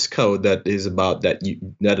 is this code that is about that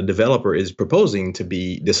a developer is proposing to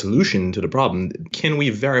be the solution to the problem, can we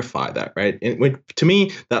verify that, right? And to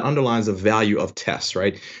me, that underlines the value of tests,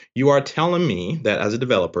 right? You are telling me that as a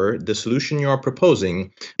developer, the solution you are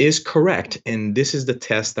proposing is correct, and this is the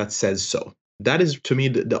test that says so. That is, to me,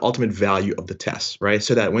 the ultimate value of the test, right?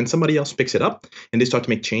 So that when somebody else picks it up and they start to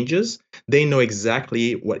make changes, they know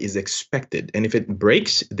exactly what is expected. And if it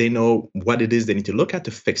breaks, they know what it is they need to look at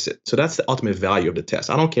to fix it. So that's the ultimate value of the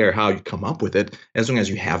test. I don't care how you come up with it, as long as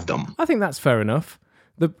you have them. I think that's fair enough.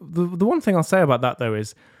 The one thing I'll say about that, though,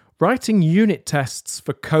 is writing unit tests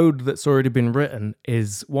for code that's already been written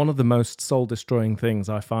is one of the most soul-destroying things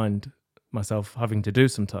I find myself having to do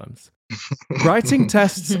sometimes. Writing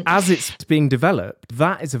tests as it's being developed,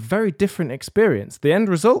 that is a very different experience. The end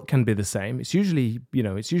result can be the same. It's usually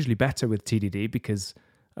better with TDD because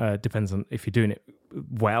it depends on if you're doing it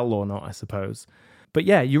well or not, I suppose. But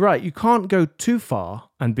yeah, you're right. You can't go too far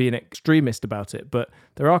and be an extremist about it. But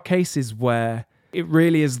there are cases where it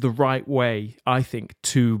really is the right way, I think,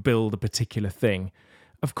 to build a particular thing.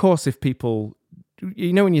 Of course, if people...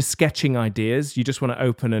 when you're sketching ideas, you just want to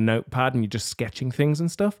open a notepad and you're just sketching things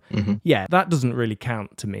and stuff. Mm-hmm. Yeah, that doesn't really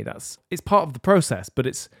count to me. It's part of the process, but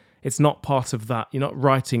it's not part of that. You're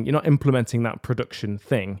not implementing that production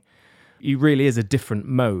thing. It really is a different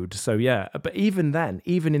mode. So yeah, but even then,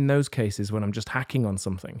 even in those cases when I'm just hacking on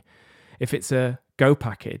something, if it's a Go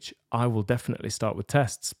package, I will definitely start with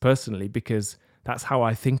tests personally because that's how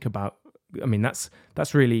I think about. I mean, that's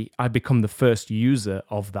really, I become the first user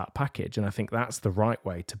of that package. And I think that's the right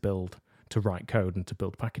way to write code and to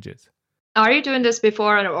build packages. Are you doing this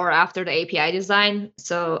before or after the API design?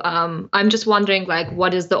 So I'm just wondering, like,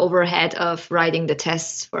 what is the overhead of writing the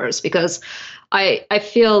tests first? Because I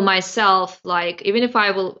feel myself like even if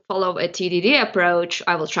I will follow a TDD approach,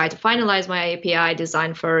 I will try to finalize my API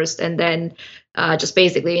design first, and then just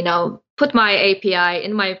basically, put my API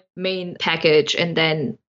in my main package, and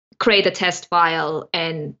then create a test file,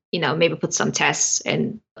 and maybe put some tests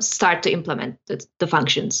and start to implement the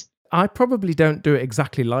functions. I probably don't do it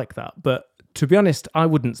exactly like that, but to be honest, I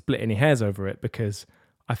wouldn't split any hairs over it because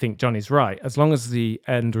I think Johnny's right. As long as the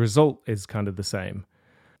end result is kind of the same,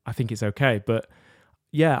 I think it's okay. But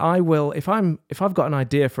yeah, I will. If I've got an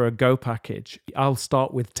idea for a Go package, I'll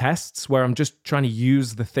start with tests where I'm just trying to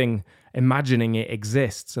use the thing, imagining it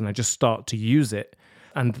exists, and I just start to use it.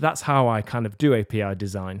 And that's how I kind of do API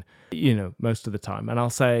design, most of the time. And I'll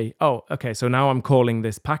say, oh, okay, so now I'm calling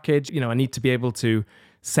this package. I need to be able to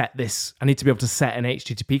set this. I need to be able to set an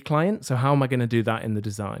HTTP client. So how am I going to do that in the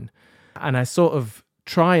design? And I sort of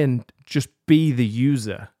try and just be the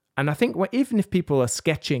user. And I think even if people are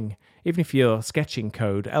sketching, even if you're sketching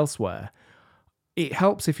code elsewhere, it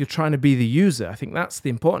helps if you're trying to be the user. I think that's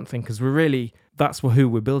the important thing because that's who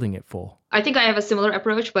we're building it for. I think I have a similar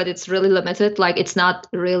approach, but it's really limited. Like it's not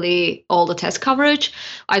really all the test coverage.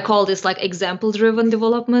 I call this like example-driven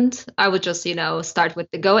development. I would just, start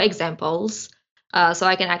with the Go examples. So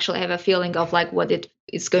I can actually have a feeling of like what it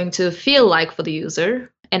is going to feel like for the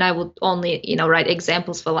user. And I would only, write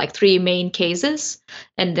examples for like 3 main cases.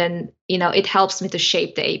 And then, it helps me to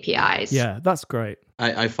shape the APIs. Yeah, that's great.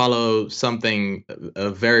 I follow something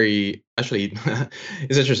very, actually,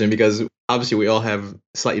 it's interesting because obviously we all have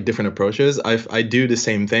slightly different approaches. I do the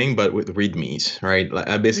same thing, but with READMEs, right? Like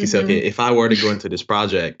I basically say, okay, if I were to go into this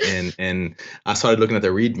project and I started looking at the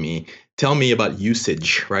README, tell me about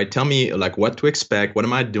usage, right? Tell me like what to expect. What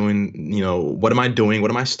am I doing? What am I doing?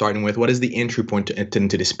 What am I starting with? What is the entry point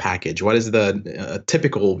into this package? What is the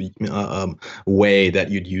typical way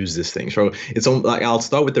that you'd use this thing? So it's like I'll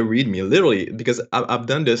start with the README literally because I've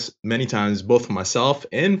done this many times, both for myself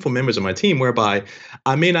and for members of my team, whereby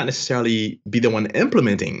I may not necessarily be the one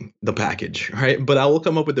implementing the package, right? But I will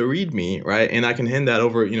come up with the README, right? And I can hand that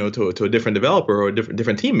over, to a different developer or a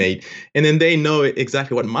different teammate, and then they know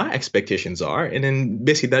exactly what my expectations are, and then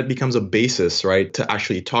basically that becomes a basis, right, to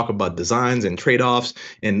actually talk about designs and trade-offs,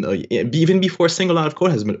 and even before a single line of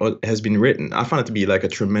code has been written. I find it to be like a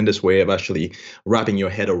tremendous way of actually wrapping your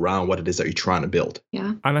head around what it is that you're trying to build.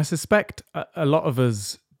 Yeah, and I suspect a lot of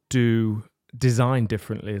us do design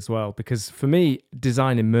differently as well, because for me,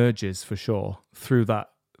 design emerges for sure through that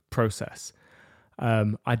process.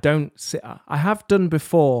 I have done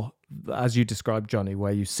before, as you described, Johnny,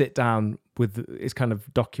 where you sit down with it's kind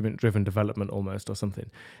of document-driven development almost, or something.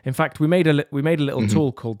 In fact, we made a little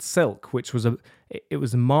tool called Silk, which was a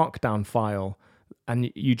markdown file,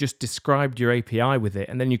 and you just described your API with it,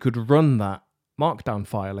 and then you could run that markdown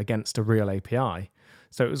file against a real API.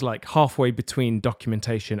 So it was like halfway between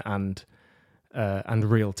documentation and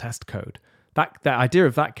real test code. That idea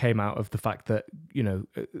of that came out of the fact that,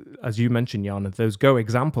 as you mentioned, Jana, those Go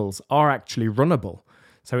examples are actually runnable.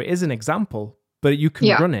 So it is an example, but you can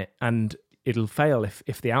run it and it'll fail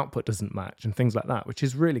if the output doesn't match and things like that, which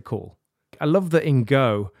is really cool. I love that in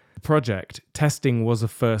Go project, testing was a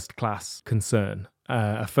first-class concern,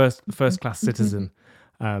 a first-class citizen.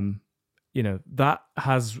 That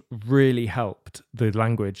has really helped the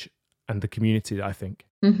language and the community, I think.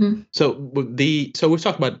 Mm-hmm. So we've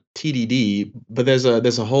talked about TDD, but there's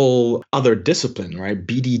a whole other discipline, right?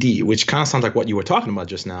 BDD, which kind of sounds like what you were talking about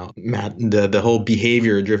just now, Matt. The whole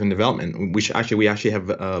behavior-driven development, which we actually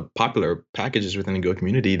have popular packages within the Go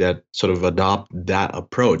community that sort of adopt that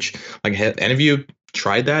approach. Like, have any of you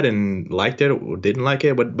tried that and liked it or didn't like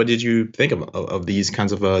it? What did you think of these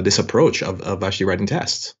kinds of this approach of actually writing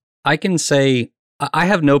tests? I can say I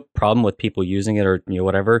have no problem with people using it or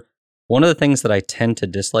whatever. One of the things that I tend to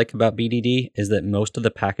dislike about BDD is that most of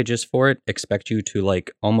the packages for it expect you to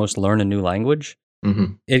like almost learn a new language.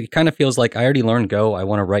 Mm-hmm. It kind of feels like I already learned Go. I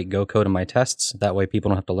want to write Go code in my tests. That way people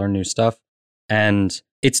don't have to learn new stuff. And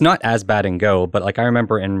it's not as bad in Go, but like I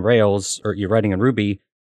remember in Rails or you're writing in Ruby,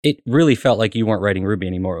 it really felt like you weren't writing Ruby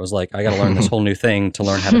anymore. It was like, I got to learn this whole new thing to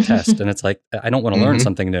learn how to test. And it's like, I don't want to learn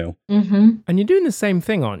something new. Mm-hmm. And you're doing the same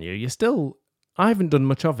thing, aren't you? I haven't done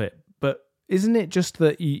much of it, but isn't it just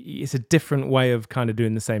that it's a different way of kind of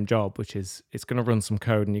doing the same job, which is it's going to run some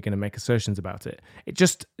code and you're going to make assertions about it.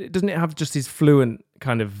 Doesn't it have just these fluent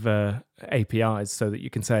kind of APIs so that you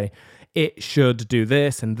can say, it should do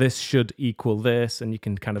this and this should equal this, and you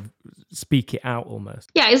can kind of speak it out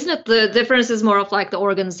almost. Yeah, isn't it the difference is more of like the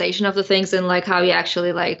organization of the things and like how you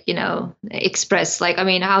actually like, express, like, I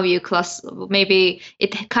mean, how you maybe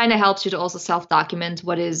it kind of helps you to also self-document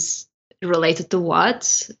what is related to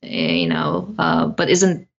what, but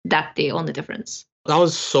isn't that the only difference? I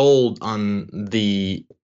was sold on the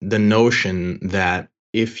notion that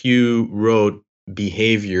if you wrote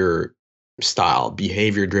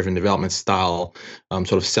behavior-driven development style,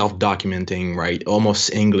 sort of self-documenting, right,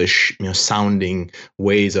 almost English, sounding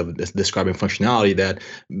ways of describing functionality, that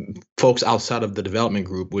folks outside of the development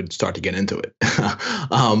group would start to get into it.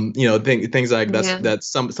 Things like that.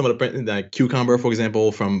 Some of the like Cucumber, for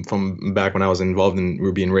example, from back when I was involved in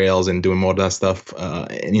Ruby and Rails and doing more of that stuff.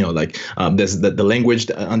 There's the language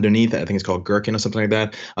underneath. I think it's called Gherkin or something like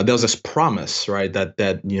that. There was this promise, right,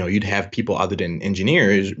 that you'd have people other than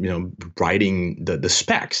engineers, writing the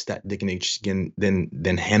specs that they can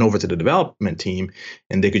then hand over to the development team,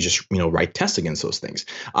 and they could just write tests against those things.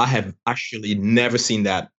 I have actually never seen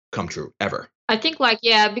that come true ever. I think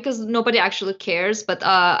because nobody actually cares, but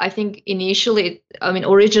I think originally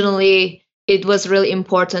it was really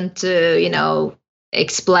important to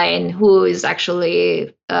explain who is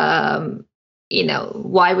actually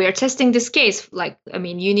why we are testing this case. Like, I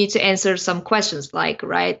mean, you need to answer some questions like,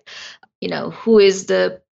 right, who is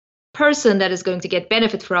the person that is going to get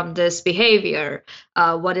benefit from this behavior,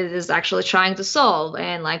 what it is actually trying to solve,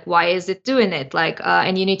 and like why is it doing it, like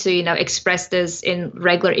and you need to express this in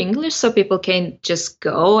regular English so people can just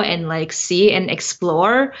go and like see and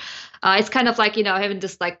explore. It's kind of like having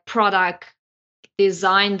this like product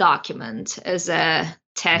design document as a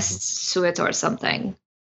test suite or something.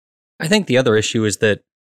 I think the other issue is that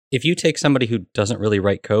if you take somebody who doesn't really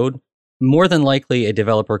write code, more than likely a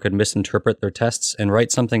developer could misinterpret their tests and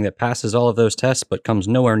write something that passes all of those tests but comes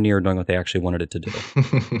nowhere near doing what they actually wanted it to do.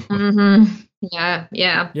 Yeah,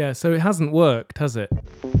 so it hasn't worked, has it?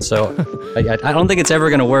 So I don't think it's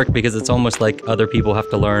ever going to work, because it's almost like other people have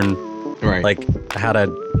to learn like how to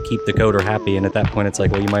keep the coder happy, and at that point it's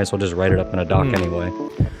like, well, you might as well just write it up in a doc anyway.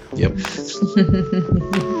 Yep.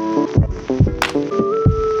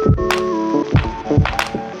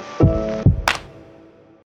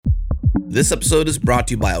 This episode is brought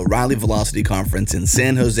to you by O'Reilly Velocity Conference in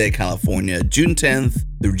San Jose, California, June 10th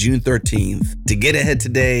through June 13th. To get ahead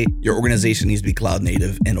today, your organization needs to be cloud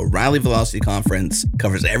native, and O'Reilly Velocity Conference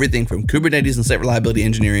covers everything from Kubernetes and site reliability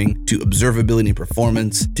engineering to observability and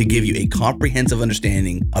performance to give you a comprehensive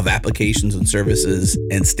understanding of applications and services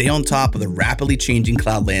and stay on top of the rapidly changing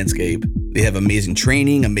cloud landscape. They have amazing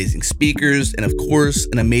training, amazing speakers, and of course,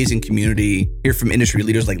 an amazing community. Hear from industry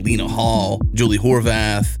leaders like Lena Hall, Julie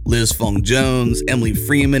Horvath, Liz Fong-Jones, Emily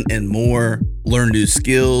Freeman, and more. Learn new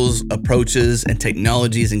skills, approaches, and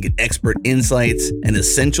technologies, and get expert insights and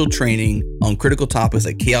essential training on critical topics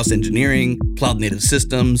like chaos engineering, cloud native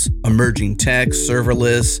systems, emerging tech,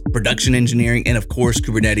 serverless, production engineering, and of course,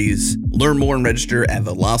 Kubernetes. Learn more and register at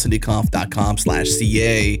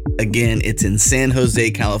velocityconf.com/CA. Again, it's in San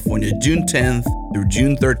Jose, California, June 10th through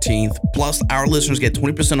June 13th. Plus, our listeners get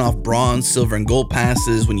 20% off bronze, silver, and gold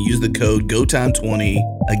passes when you use the code GOTIME20.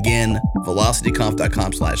 Again,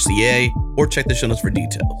 velocityconf.com/CA, or check the show notes for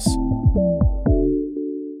details.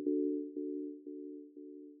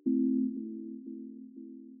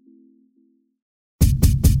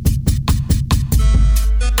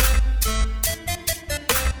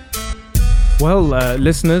 Well,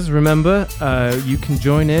 listeners, remember, you can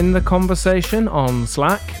join in the conversation on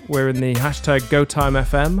Slack. We're in the hashtag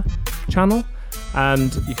GoTimeFM channel,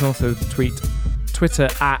 and you can also Twitter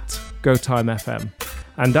at GoTimeFM.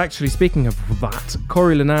 And actually, speaking of that,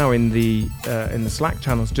 Corey Lanau in the Slack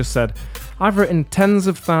channels just said, "I've written tens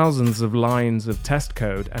of thousands of lines of test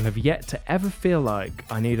code and have yet to ever feel like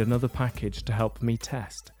I need another package to help me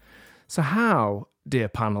test." So how, dear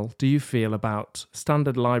panel, do you feel about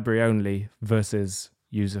standard library only versus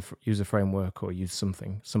user framework, or use some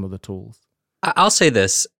other tools? I'll say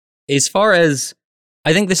this. As far as,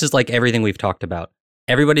 I think this is like everything we've talked about.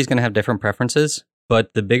 Everybody's going to have different preferences,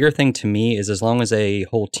 but the bigger thing to me is as long as a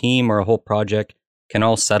whole team or a whole project can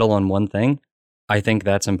all settle on one thing, I think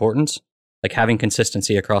that's important. Like having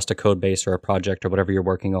consistency across a code base or a project or whatever you're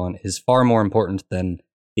working on is far more important than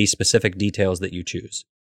the specific details that you choose.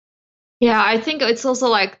 Yeah, I think it's also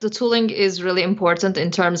like the tooling is really important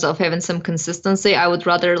in terms of having some consistency. I would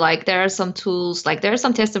rather like there are some tools, like there are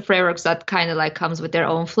some testing frameworks that kind of like comes with their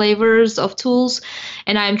own flavors of tools.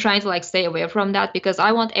 And I'm trying to like stay away from that because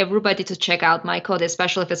I want everybody to check out my code,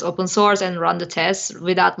 especially if it's open source, and run the tests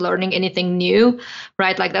without learning anything new,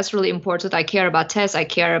 right? Like that's really important. I care about tests. I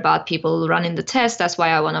care about people running the test. That's why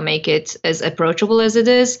I want to make it as approachable as it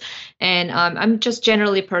is. And I'm just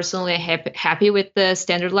generally personally happy with the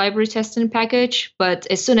standard library testing package. But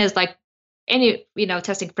as soon as like any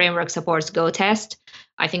testing framework supports Go test,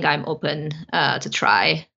 I think I'm open to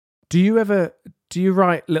try. Do you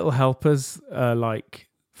write little helpers like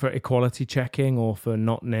for equality checking or for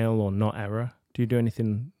not nil or not error? Do you do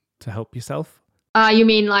anything to help yourself? You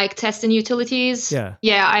mean like testing utilities? Yeah.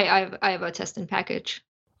 Yeah, I have a testing package.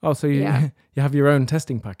 Oh, so you have your own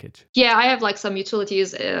testing package? Yeah, I have like some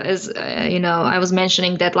utilities. I was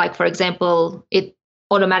mentioning that, like for example, it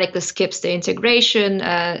automatically skips the integration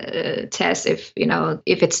test if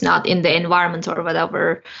it's not in the environment or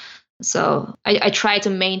whatever. So I try to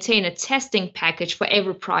maintain a testing package for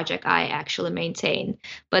every project I actually maintain,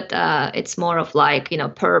 but it's more of like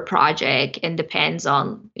per project and depends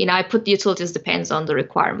on I put the utilities depends on the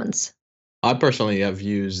requirements. I personally have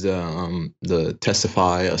used the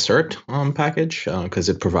Testify Assert package because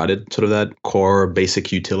it provided sort of that core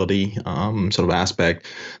basic utility sort of aspect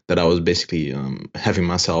that I was basically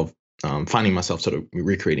finding myself sort of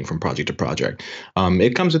recreating from project to project.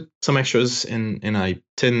 It comes with some extras, and I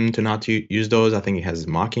tend to not use those. I think it has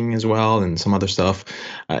mocking as well and some other stuff.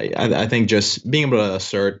 I think just being able to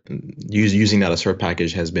assert, using that assert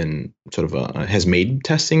package has been sort of has made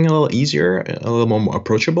testing a little easier, a little more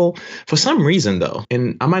approachable. For some reason, though,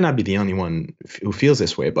 and I might not be the only one who feels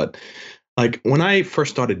this way, but like when I first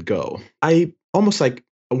started Go, I almost like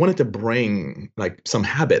I wanted to bring like some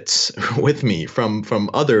habits with me from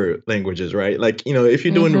other languages, right? Like, if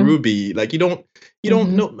you're doing Ruby, like you don't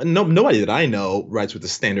know, nobody that I know writes with the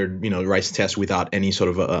standard, writes tests without any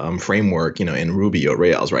sort of framework, in Ruby or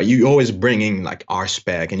Rails, right? You always bring in like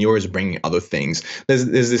RSpec and you always bring other things. There's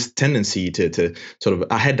this tendency to sort of,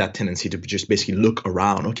 I had that tendency to just basically look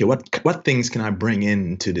around. Okay, what things can I bring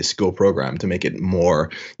into this Go program to make it more,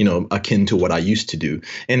 akin to what I used to do?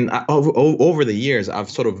 And over the years, I've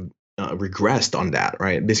sort of regressed on that,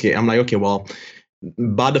 right? Basically, I'm like, okay, well,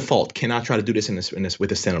 by default, can I try to do this in this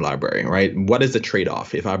with a standard library, right? What is the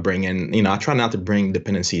trade-off if I bring in, I try not to bring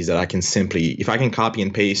dependencies that I can simply, if I can copy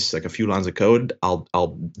and paste like a few lines of code, I'll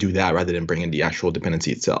do that rather than bring in the actual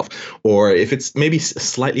dependency itself. Or if it's maybe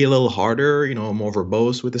slightly a little harder, more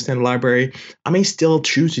verbose with the standard library, I may still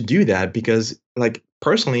choose to do that because, like,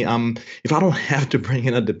 personally, if I don't have to bring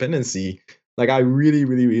in a dependency, like I really,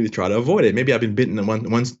 really, really try to avoid it. Maybe I've been bitten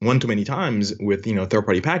one too many times with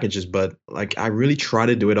third-party packages, but like I really try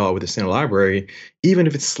to do it all with the standard library, even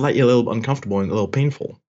if it's slightly a little uncomfortable and a little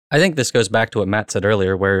painful. I think this goes back to what Matt said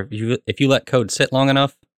earlier, where if you let code sit long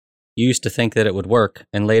enough, you used to think that it would work,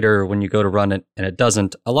 and later when you go to run it and it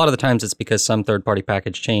doesn't, a lot of the times it's because some third-party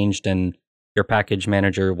package changed and your package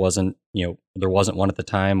manager wasn't, there wasn't one at the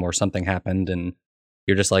time or something happened, and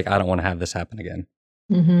you're just like, I don't want to have this happen again.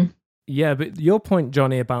 Mm-hmm. Yeah, but your point,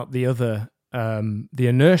 Johnny, about the other, the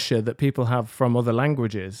inertia that people have from other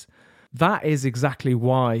languages, that is exactly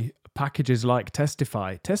why packages like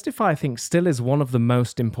Testify, I think, still is one of the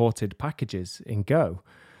most imported packages in Go.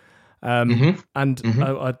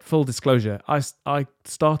 Full disclosure, I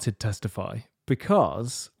started Testify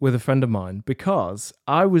with a friend of mine, because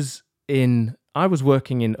I was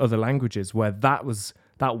working in other languages where that was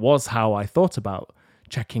how I thought about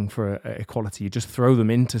checking for equality. You just throw them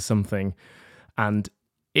into something, and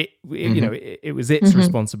it was its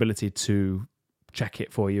responsibility to check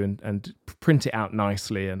it for you and print it out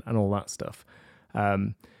nicely and all that stuff.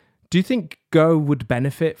 Do you think Go would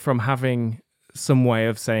benefit from having some way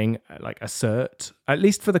of saying like assert, at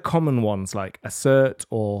least for the common ones, like assert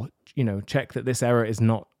or check that this error is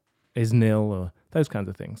nil, or those kinds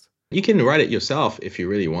of things? You can write it yourself if you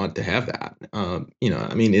really want to have that.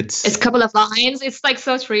 It's a couple of lines. It's like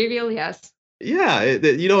so trivial. Yes. Yeah,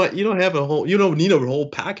 you don't need a whole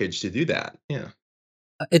package to do that. Yeah.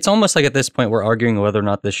 It's almost like at this point we're arguing whether or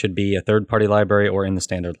not this should be a third-party library or in the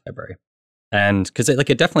standard library, and because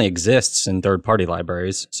it definitely exists in third-party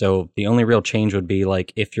libraries. So the only real change would be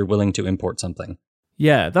like if you're willing to import something.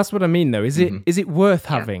 Yeah, that's what I mean. Though, is it worth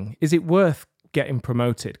having? Is it worth getting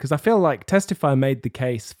promoted? Because I feel like Testify made the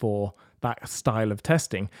case for that style of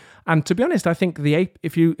testing, and to be honest, I think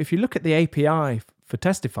if you look at the API for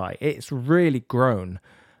Testify, it's really grown.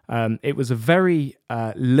 It was a very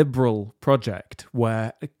liberal project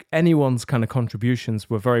where anyone's kind of contributions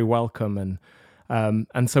were very welcome, and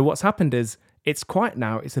And so what's happened is it's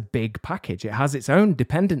a big package. It has its own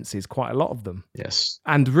dependencies, quite a lot of them. Yes.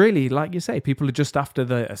 And really, like you say, people are just after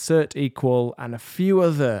the assert equal and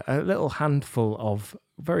a little handful of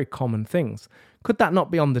very common things. Could that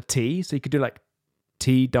not be on the T? So you could do like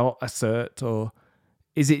T.assert, or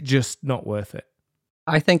is it just not worth it?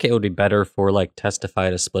 I think it would be better for like Testify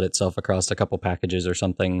to split itself across a couple packages or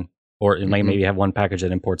something, or it might maybe have one package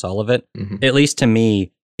that imports all of it. At least to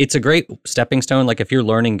me, it's a great stepping stone. Like if you're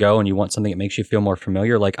learning Go and you want something that makes you feel more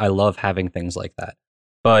familiar, like I love having things like that.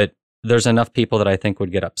 But there's enough people that I think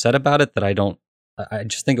would get upset about it that I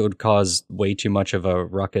just think it would cause way too much of a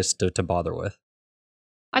ruckus to bother with.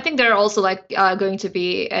 I think there are also like going to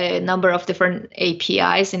be a number of different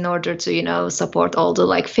APIs in order to, support all the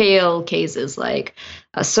like fail cases, like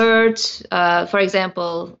assert, for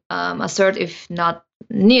example, assert if not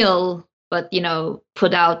nil, but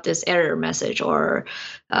put out this error message, or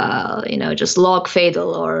just log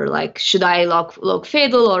fatal, or like should I log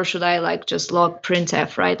fatal, or should I like just log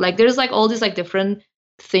printf, right? Like there's like all these like different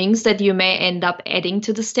things that you may end up adding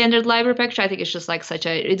to the standard library package. I think it's just like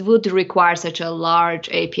it would require such a large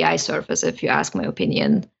API surface, if you ask my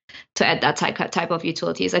opinion, to add that type of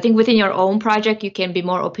utilities. I think within your own project, you can be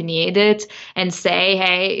more opinionated and say,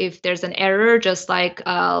 hey, if there's an error, just like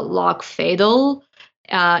log fatal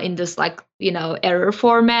in this like, error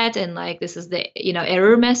format, and like this is the,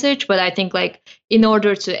 error message. But I think like in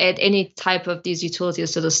order to add any type of these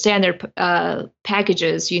utilities to the standard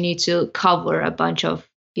packages, you need to cover a bunch of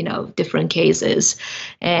different cases,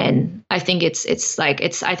 and I think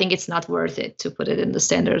I think it's not worth it to put it in the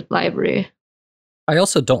standard library. I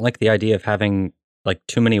also don't like the idea of having like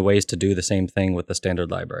too many ways to do the same thing with the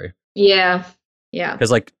standard library. Yeah. Because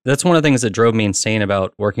like that's one of the things that drove me insane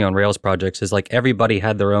about working on Rails projects is like everybody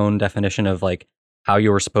had their own definition of like how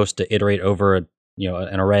you were supposed to iterate over an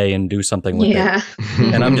array and do something with it.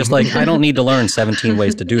 And I'm just like, I don't need to learn 17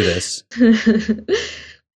 ways to do this.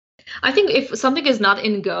 I think if something is not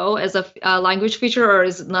in Go as a language feature, or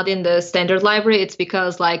is not in the standard library, it's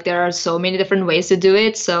because like there are so many different ways to do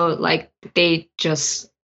it. So like they just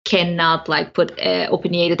cannot like put an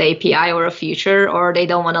opinionated API or a feature, or they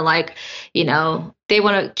don't want to like, they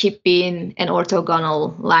want to keep being an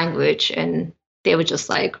orthogonal language, and they would just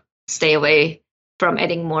like stay away from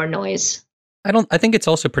adding more noise. I think it's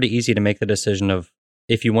also pretty easy to make the decision of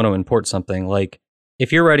if you want to import something. Like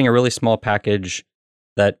if you're writing a really small package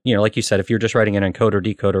that, like you said, if you're just writing an encoder,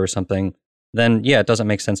 decoder or something, then yeah, it doesn't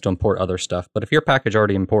make sense to import other stuff. But if your package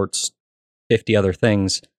already imports 50 other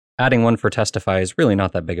things, adding one for Testify is really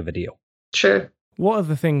not that big of a deal. Sure. What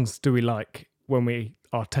other things do we like when we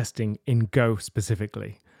are testing in Go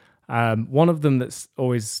specifically? One of them that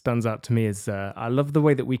always stands out to me is I love the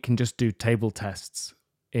way that we can just do table tests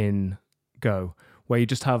in Go, where you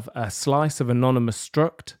just have a slice of anonymous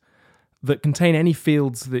struct that contain any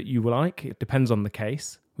fields that you like. It depends on the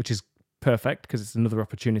case, which is perfect because it's another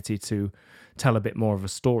opportunity to tell a bit more of a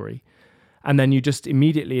story. And then you just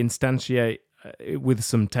immediately instantiate with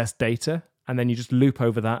some test data, and then you just loop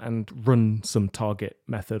over that and run some target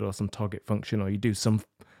method or some target function, or you do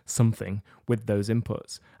something with those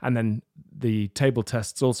inputs. And then the table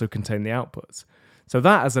tests also contain the outputs. So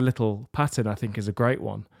that as a little pattern, I think, is a great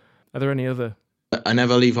one. Are there any other? I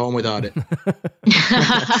never leave home without it.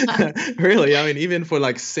 Really, I mean, even for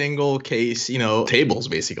like single case, tables,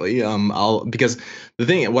 basically. Because the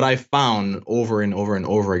thing, what I found over and over and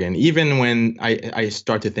over again, even when I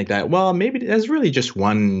start to think that, well, maybe there's really just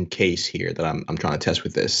one case here that I'm trying to test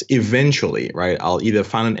with this. Eventually, right, I'll either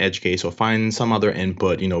find an edge case or find some other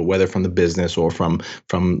input, whether from the business or from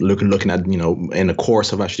looking at, in the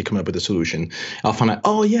course of actually coming up with a solution. I'll find out,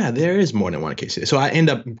 oh yeah, there is more than one case. So I end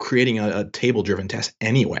up creating a table-driven test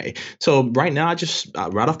anyway. So right now, I just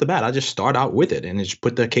right off the bat, I just start out with it and just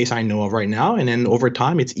put the case I know of right now, and then over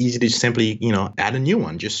time, it's easy to simply add a new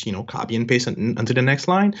one. Just copy and paste it onto the next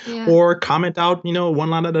line, or comment out one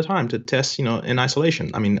line at a time to test in isolation.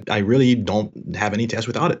 I mean, I really don't have any tests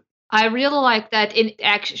without it. I really like that it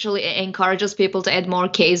actually encourages people to add more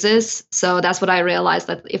cases. So that's what I realized,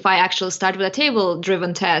 that if I actually start with a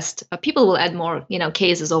table-driven test, people will add more,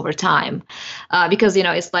 cases over time, because,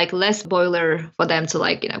 it's like less boiler for them to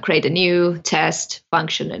like, create a new test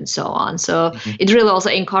function and so on. So it really also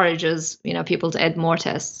encourages, people to add more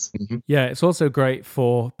tests. Yeah, it's also great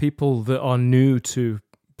for people that are new to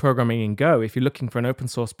programming in Go. If you're looking for an open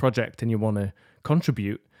source project and you want to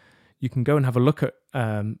contribute, you can go and have a look at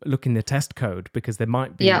look in the test code, because there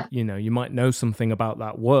might be, you might know something about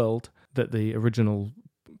that world that the original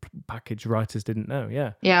package writers didn't know.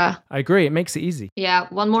 Yeah. Yeah. I agree. It makes it easy. Yeah,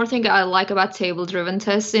 one more thing I like about table-driven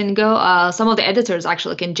tests in Go, some of the editors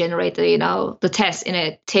actually can generate the test in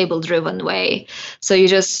a table-driven way. So you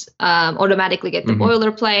just automatically get the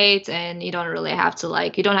boilerplate, and you don't really have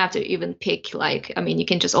to you don't have to even pick you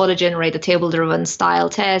can just auto-generate the table-driven style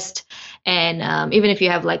test. And even if you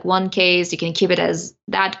have one case, you can keep it as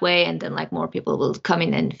that way, and then more people will come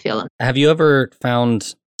in and fill in. Have you ever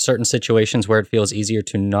found certain situations where it feels easier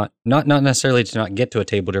to not necessarily to not get to a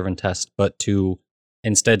table-driven test, but to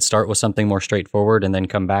instead start with something more straightforward and then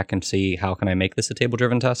come back and see how can I make this a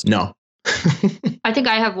table-driven test? No. I think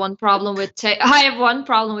I have one problem with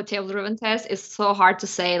table-driven tests. It's so hard to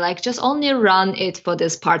say just only run it for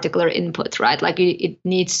this particular input, right? It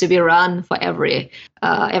needs to be run for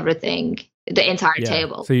everything, the entire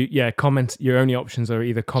table. So comment. Your only options are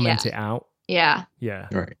either comment it out. Yeah. Yeah.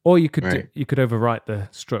 Right. Or you could overwrite the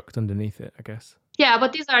struct underneath it, I guess. Yeah,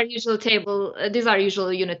 but these are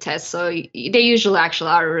usual unit tests, so they usually actually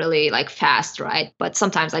are really fast, right? But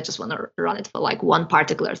sometimes I just want to run it for one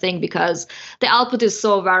particular thing because the output is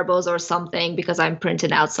so verbose or something, because I'm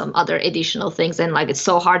printing out some other additional things, and it's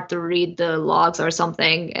so hard to read the logs or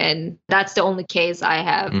something, and that's the only case I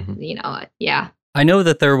have. Yeah. I know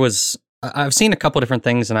that I've seen a couple different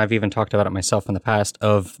things, and I've even talked about it myself in the past,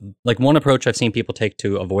 of one approach I've seen people take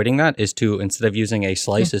to avoiding that is to, instead of using a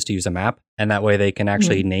slice, is to use a map. And that way they can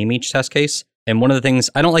actually name each test case. And one of the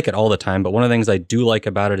things, I don't like it all the time, but one of the things I do like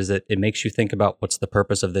about it is that it makes you think about what's the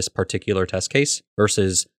purpose of this particular test case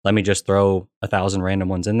versus let me just throw 1,000 random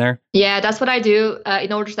ones in there. Yeah, that's what I do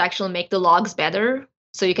in order to actually make the logs better.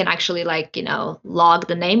 So you can actually log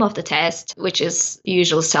the name of the test, which is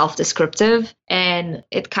usually self-descriptive, and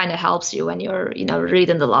it kind of helps you when you're,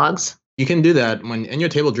 reading the logs. You can do that when in your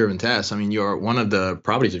table-driven test. You're one of the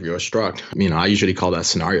properties of your struct. I usually call that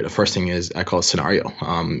scenario. The first thing is I call it scenario,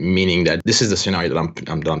 meaning that this is the scenario that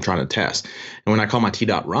I'm trying to test. And when I call my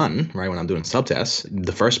t.run, right, when I'm doing subtests,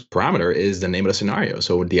 the first parameter is the name of the scenario.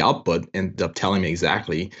 So the output ends up telling me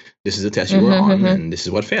exactly this is the test you were on, and this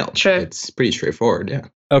is what failed. Sure. It's pretty straightforward. Yeah.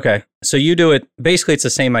 Okay, so you do it basically. It's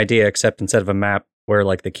the same idea, except instead of a map where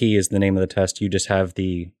the key is the name of the test, you just have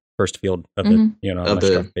the first field of the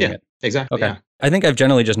struct being it. Exactly. Okay. Yeah. I think I've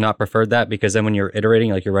generally just not preferred that, because then when you're iterating,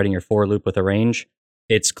 you're writing your for loop with a range,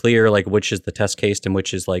 it's clear which is the test case and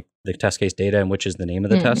which is the test case data and which is the name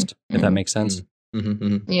of the test, if that makes sense.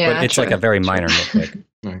 Yeah, but it's a very minor nitpick.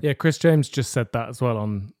 Right. Yeah, Chris James just said that as well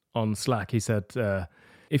on Slack. He said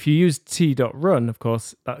if you use t.run, of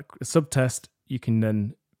course, that subtest, you can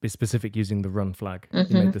then be specific using the run flag.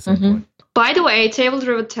 He made the same point. By the way,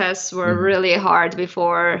 table-driven tests were really hard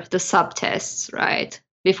before the subtests, right?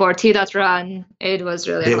 Before t.run, it was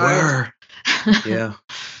really hard. They were. Yeah.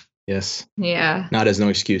 Yes. Yeah. Now there's no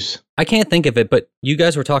excuse. I can't think of it, but you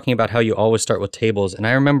guys were talking about how you always start with tables. And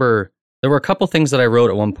I remember there were a couple things that I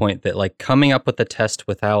wrote at one point that coming up with the test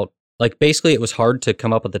without, basically it was hard to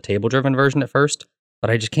come up with the table-driven version at first,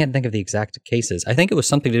 but I just can't think of the exact cases. I think it was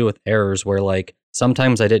something to do with errors where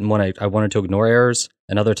sometimes I wanted to ignore errors,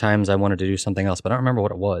 and other times I wanted to do something else, but I don't remember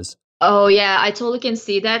what it was. Oh, yeah, I totally can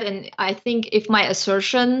see that. And I think if my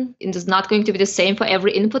assertion is not going to be the same for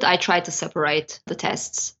every input, I try to separate the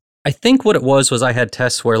tests. I think what it was I had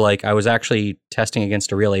tests where I was actually testing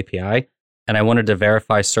against a real API, and I wanted to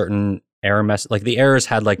verify certain error the errors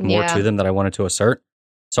had more to them that I wanted to assert.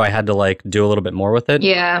 So I had to do a little bit more with it.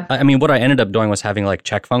 Yeah. What I ended up doing was having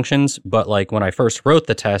check functions, but when I first wrote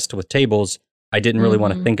the test with tables, I didn't really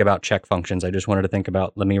want to think about check functions. I just wanted to think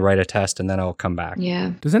about, let me write a test and then I'll come back.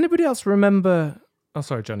 Yeah. Does anybody else remember? Oh,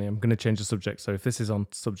 sorry, Johnny, I'm going to change the subject. So if this is on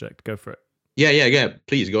subject, go for it. Yeah.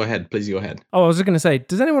 Please go ahead. Oh, I was just going to say,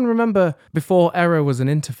 does anyone remember before error was an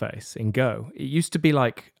interface in Go? It used to be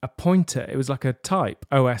a pointer. It was a type,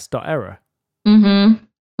 os.error.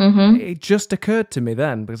 It just occurred to me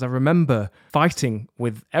then, because I remember fighting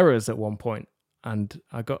with errors at one point, and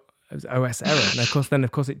I got it was OS error, and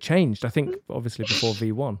of course it changed. I think obviously before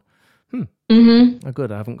V1. Oh,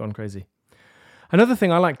 good, I haven't gone crazy. Another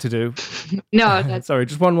thing I like to do. Sorry,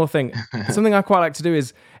 just one more thing. Something I quite like to do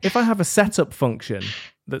is if I have a setup function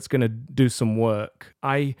that's going to do some work,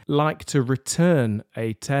 I like to return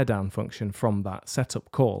a teardown function from that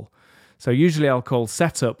setup call. So usually I'll call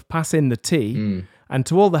setup, pass in the T, and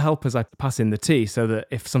to all the helpers I pass in the T so that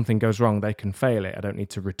if something goes wrong, they can fail it. I don't need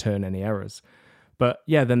to return any errors. But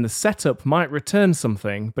yeah, then the setup might return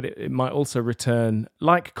something, but it might also return,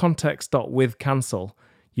 like context.withCancel,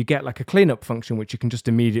 you get a cleanup function which you can just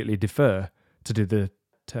immediately defer to do the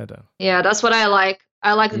teardown. Yeah, that's what I like.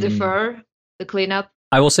 I like the defer, the cleanup.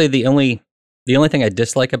 I will say the only thing I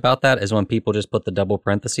dislike about that is when people just put the double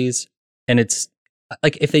parentheses, and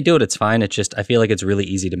Like if they do it, it's fine. It's just I feel like it's really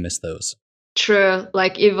easy to miss those. True,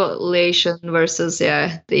 like evaluation versus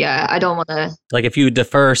I don't want to. Like if you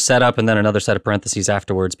defer setup and then another set of parentheses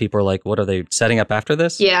afterwards, people are like, "What are they setting up after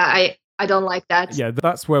this?" Yeah, I don't like that. Yeah,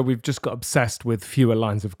 that's where we've just got obsessed with fewer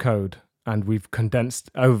lines of code and we've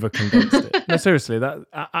over condensed it. No, seriously, that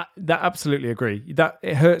absolutely agree. That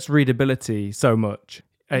it hurts readability so much.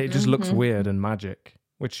 It just looks weird and magic,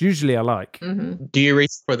 which usually I like. Mm-hmm. Do you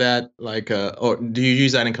reach for that, or do you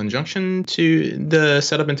use that in conjunction to the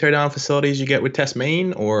setup and teardown facilities you get with test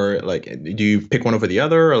main, or like do you pick one over the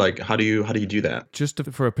other, or like how do you do that? Just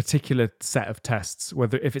for a particular set of tests,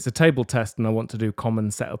 whether if it's a table test and I want to do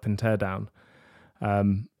common setup and teardown,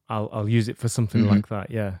 I'll use it for something like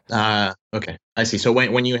that. Yeah. Okay. I see. So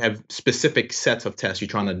when you have specific sets of tests, you're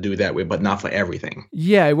trying to do that with, but not for everything.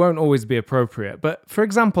 Yeah, it won't always be appropriate. But for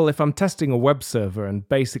example, if I'm testing a web server, and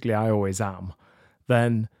basically I always am,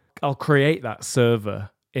 then I'll create that server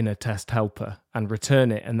in a test helper and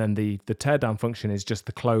return it. And then the teardown function is just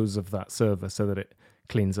the close of that server so that it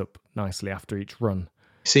cleans up nicely after each run.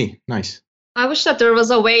 See, nice. I wish that there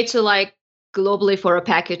was a way to like globally for a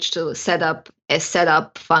package to set up a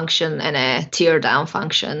setup function and a tear down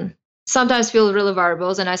function. Sometimes feel really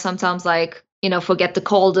variables, and I sometimes forget to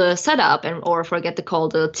call the setup or forget to call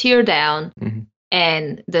the tear down,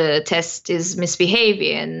 and the test is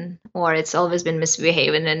misbehaving, or it's always been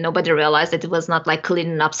misbehaving, and nobody realized that it was not like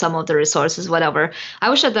cleaning up some of the resources, whatever. I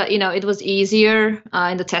wish that it was easier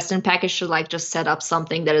in the testing package to like just set up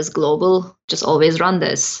something that is global. Just always run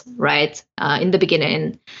this right in the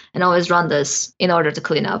beginning, and always run this in order to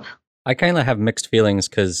clean up. I kind of have mixed feelings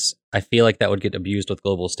because I feel like that would get abused with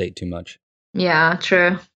global state too much. Yeah,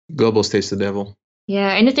 true. Global state's the devil.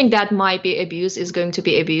 Yeah, anything that might be abused is going to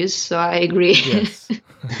be abused, so I agree. Yes.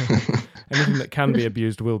 Anything that can be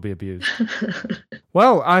abused will be abused.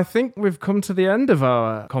 Well, I think we've come to the end of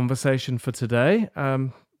our conversation for today.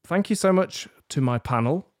 Thank you so much to my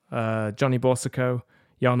panel, Johnny Borsico,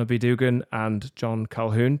 Jana Bidugan, and John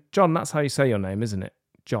Calhoun. John, that's how you say your name, isn't it?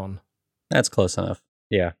 John. That's close enough.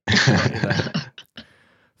 Yeah.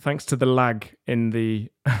 Thanks to the lag on the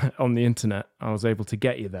internet, I was able to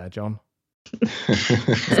get you there, John.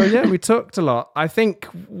 So yeah, we talked a lot. I think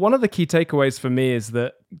one of the key takeaways for me is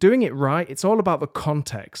that doing it right, it's all about the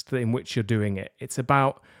context in which you're doing it. It's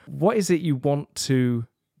about what is it you want to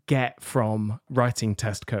get from writing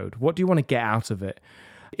test code? What do you want to get out of it?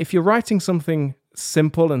 If you're writing something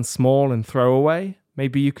simple and small and throwaway,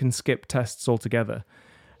 maybe you can skip tests altogether.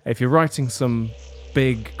 If you're writing some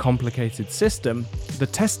big, complicated system, the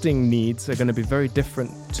testing needs are going to be very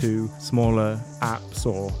different to smaller apps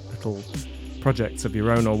or little projects of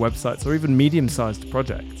your own, or websites, or even medium-sized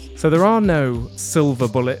projects. So there are no silver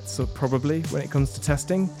bullets, probably, when it comes to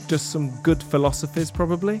testing, just some good philosophies,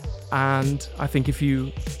 probably. And I think if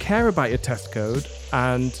you care about your test code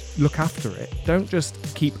and look after it, don't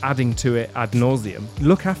just keep adding to it ad nauseum.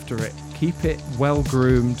 Look after it, keep it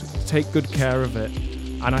well-groomed, take good care of it,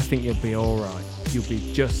 and I think you'll be all right. You'll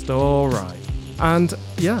be just all right. And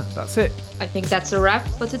yeah, that's it. I think that's a wrap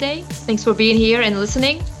for today. Thanks for being here and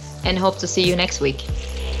listening, and hope to see you next week.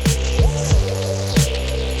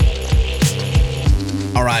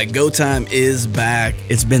 All right, Go Time is back.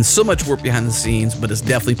 It's been so much work behind the scenes, but it's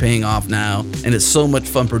definitely paying off now. And it's so much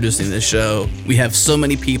fun producing this show. We have so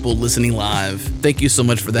many people listening live. Thank you so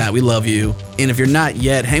much for that. We love you. And if you're not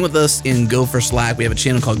yet, hang with us in Gopher Slack. We have a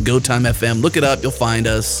channel called Go Time FM. Look it up. You'll find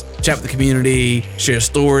us. Chat with the community, share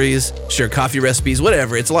stories, share coffee recipes,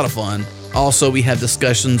 whatever. It's a lot of fun. Also, we have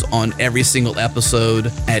discussions on every single episode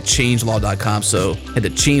at changelog.com. So head to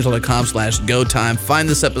changelog.com/GoTime, find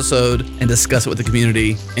this episode, and discuss it with the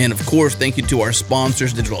community. And of course, thank you to our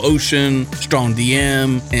sponsors, DigitalOcean,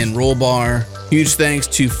 StrongDM, and Rollbar. Huge thanks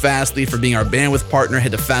to Fastly for being our bandwidth partner.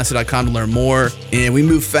 Head to fastly.com to learn more. And we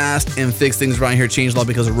move fast and fix things around here at Changelog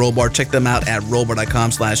because of Rollbar. Check them out at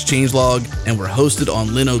rollbar.com/changelog. And we're hosted on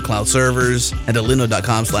Linode Cloud servers at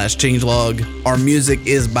linode.com/changelog. Our music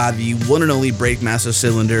is by the one and only Breakmaster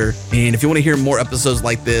Cylinder. And if you want to hear more episodes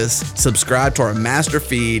like this, subscribe to our master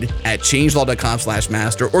feed at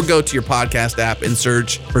changelog.com/master, or go to your podcast app and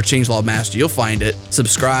search for Changelog Master. You'll find it.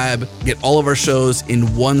 Subscribe, get all of our shows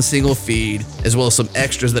in one single feed, as well as some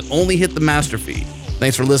extras that only hit the master feed.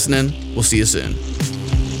 Thanks for listening. We'll see you soon.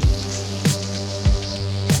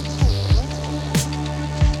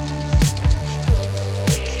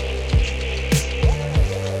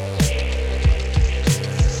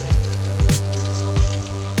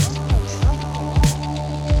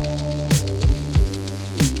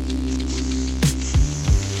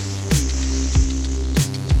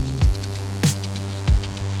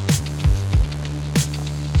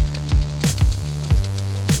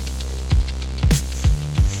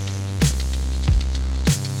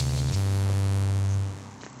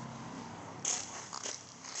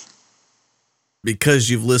 because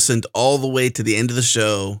you've listened all the way to the end of the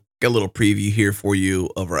show. Got a little preview here for you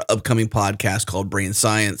of our upcoming podcast called Brain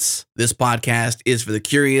Science. This podcast is for the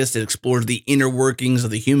curious. It explores the inner workings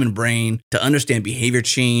of the human brain to understand behavior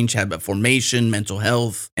change, habit formation, mental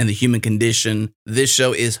health, and the human condition. This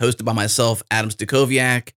show is hosted by myself, Adam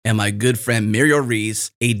Stacoviak, and my good friend Muriel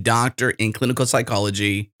Reese, a doctor in clinical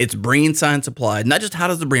psychology. It's brain science applied, not just how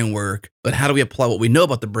does the brain work, but how do we apply what we know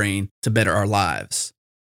about the brain to better our lives.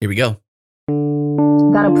 Here we go.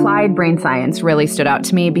 That applied brain science really stood out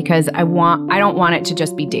to me because I don't want it to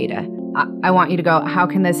just be data. I want you to go, how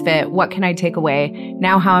can this fit? What can I take away?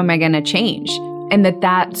 Now, how am I going to change? And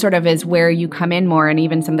that sort of is where you come in more, and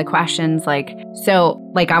even some of the questions I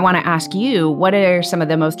want to ask you, what are some of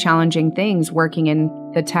the most challenging things working in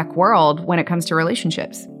the tech world when it comes to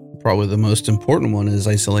relationships? Probably the most important one is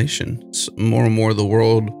isolation. More and more the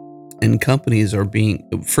world and companies are being,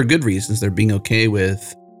 for good reasons, they're being okay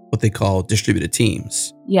with what they call distributed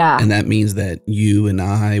teams. Yeah. And that means that you and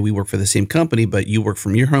I, we work for the same company, but you work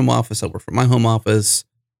from your home office, I work from my home office.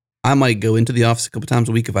 I might go into the office a couple times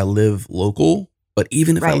a week if I live local, but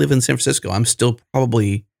even if I live in San Francisco, I'm still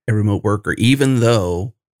probably a remote worker, even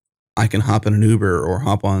though I can hop in an Uber or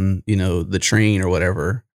hop on, the train or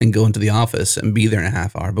whatever and go into the office and be there in a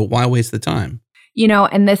half hour. But why waste the time?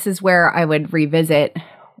 And this is where I would revisit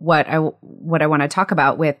what I want to talk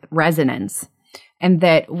about with resonance. And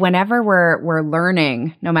that whenever we're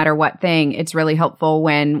learning, no matter what thing, it's really helpful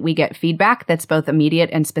when we get feedback that's both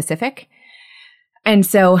immediate and specific. And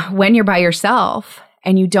so when you're by yourself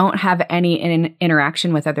and you don't have any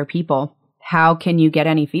interaction with other people, how can you get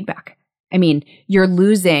any feedback? I mean, you're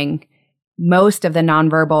losing most of the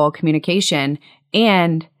nonverbal communication,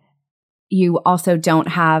 and you also don't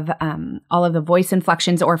have all of the voice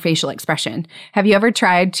inflections or facial expression. Have you ever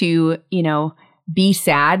tried to, be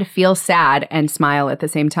sad, feel sad, and smile at the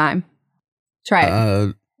same time? Try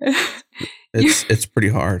it. It's pretty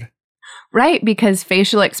hard. Right, because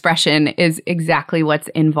facial expression is exactly what's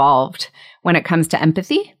involved when it comes to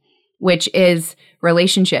empathy, which is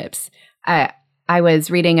relationships. I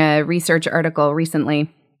was reading a research article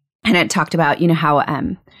recently, and it talked about,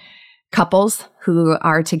 how couples who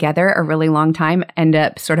are together a really long time end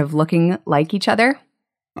up sort of looking like each other.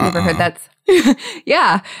 You ever heard that?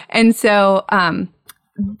 Yeah. And so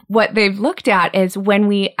what they've looked at is when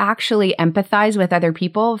we actually empathize with other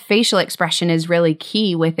people, facial expression is really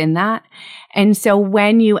key within that. And so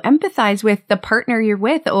when you empathize with the partner you're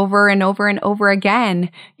with over and over and over again,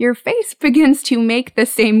 your face begins to make the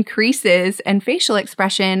same creases and facial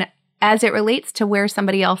expression as it relates to where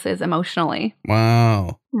somebody else is emotionally.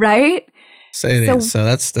 Wow. Right? Say it. So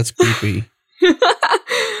that's creepy.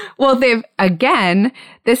 Well,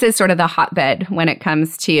 this is sort of the hotbed when it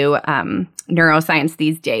comes to neuroscience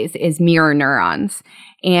these days, is mirror neurons.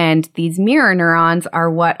 And these mirror neurons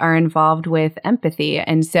are what are involved with empathy.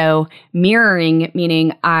 And so mirroring,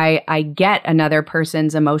 meaning I get another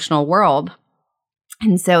person's emotional world.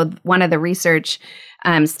 And so one of the research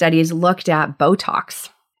studies looked at Botox.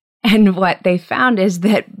 And what they found is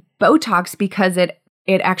that Botox, because it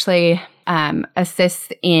actually assists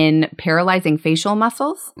in paralyzing facial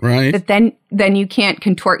muscles. Right. But then you can't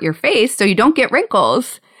contort your face, so you don't get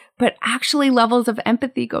wrinkles. But actually, levels of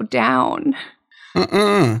empathy go down.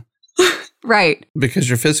 Right. Because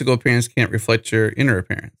your physical appearance can't reflect your inner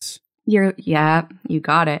appearance. You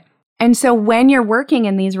got it. And so when you're working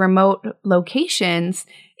in these remote locations,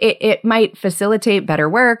 it might facilitate better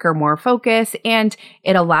work or more focus, and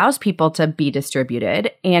it allows people to be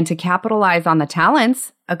distributed and to capitalize on the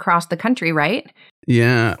talents across the country, right?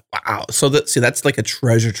 Yeah. Wow. So that's like a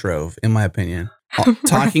treasure trove, in my opinion.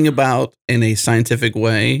 Talking about in a scientific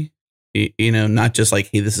way, not just like,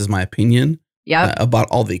 hey, this is my opinion. Yeah. About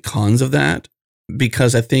all the cons of that,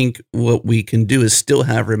 because I think what we can do is still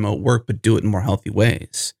have remote work, but do it in more healthy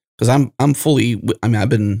ways. Because I've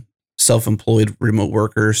been self-employed remote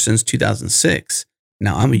worker since 2006.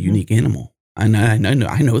 Now I'm a unique animal. I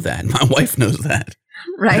know that. My wife knows that.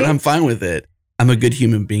 Right. And I'm fine with it. I'm a good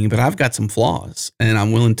human being, but I've got some flaws, and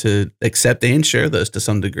I'm willing to accept and share those to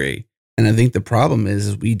some degree. And I think the problem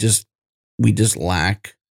is we just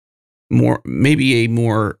lack maybe a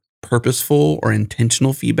more purposeful or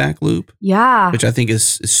intentional feedback loop. Yeah. Which I think is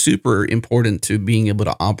super important to being able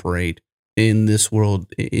to operate in this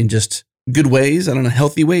world in just good ways. I don't know,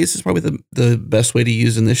 healthy ways is probably the best way to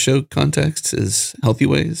use in this show context, is healthy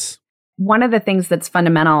ways. One of the things that's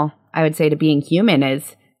fundamental, I would say, to being human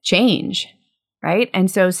is change, right? And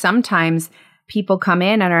so sometimes people come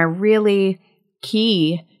in and are really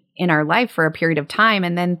key in our life for a period of time,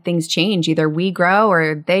 and then things change. Either we grow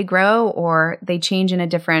or they change in a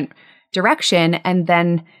different direction, and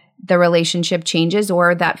then the relationship changes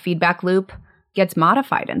or that feedback loop gets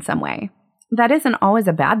modified in some way. That isn't always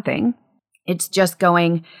a bad thing. It's just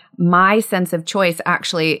going, my sense of choice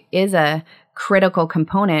actually is a critical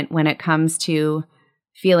component when it comes to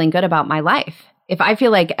feeling good about my life. If I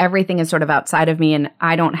feel like everything is sort of outside of me and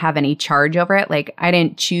I don't have any charge over it, like I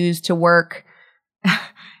didn't choose to work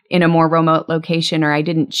in a more remote location, or I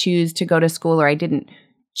didn't choose to go to school, or I didn't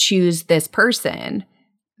choose this person,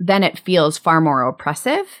 then it feels far more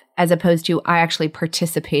oppressive, as opposed to I actually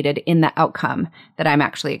participated in the outcome that I'm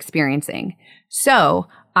actually experiencing. So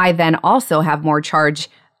I then also have more charge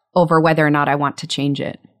over whether or not I want to change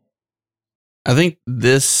it. I think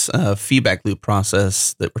this feedback loop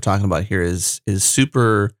process that we're talking about here is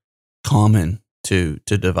super common to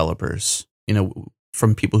developers. You know,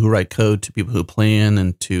 from people who write code to people who plan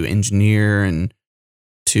and to engineer and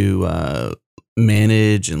to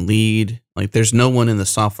manage and lead. Like, there's no one in the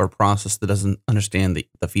software process that doesn't understand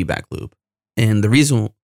the feedback loop. And the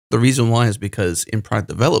reason why is because in product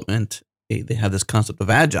development, they have this concept of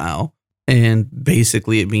agile. And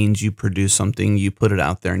basically, it means you produce something, you put it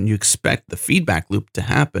out there, and you expect the feedback loop to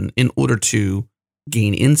happen in order to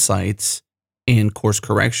gain insights and course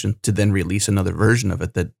correction to then release another version of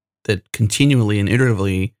it that continually and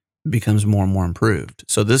iteratively becomes more and more improved.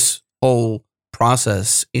 So this whole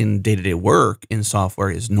process in day-to-day work in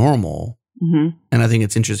software is normal. Mm-hmm. And I think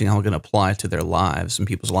it's interesting how it can apply to their lives and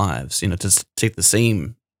people's lives, you know, to take the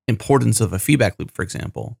same importance of a feedback loop, for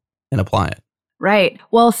example, and apply it. Right.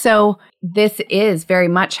 Well, so this is very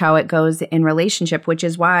much how it goes in relationship, which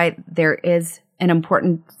is why there is an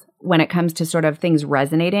importance when it comes to sort of things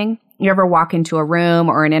resonating. You ever walk into a room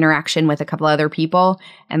or an interaction with a couple other people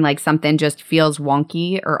and like something just feels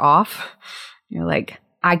wonky or off? You're like,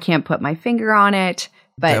 I can't put my finger on it.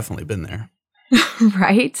 But Definitely been there.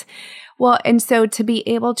 Right? Well, and so to be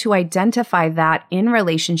able to identify that in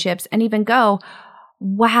relationships and even go,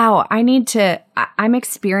 wow, I'm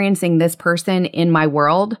experiencing this person in my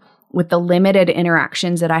world with the limited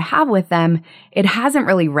interactions that I have with them. It hasn't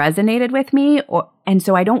really resonated with me, and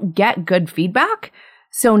so I don't get good feedback.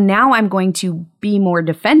 So now I'm going to be more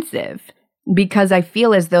defensive because I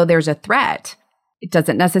feel as though there's a threat. It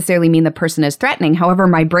doesn't necessarily mean the person is threatening. However,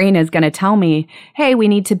 my brain is going to tell me, hey, we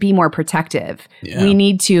need to be more protective. Yeah. We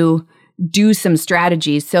need to do some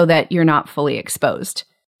strategies so that you're not fully exposed.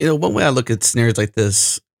 You know, one way I look at scenarios like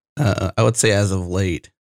this, I would say as of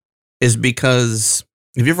late, is because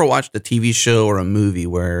have you ever watched a TV show or a movie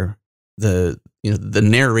where the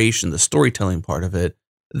narration, the storytelling part of it,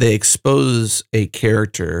 they expose a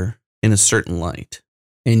character in a certain light,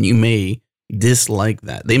 and you may dislike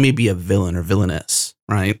that. They may be a villain or villainess,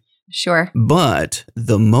 right? Sure. But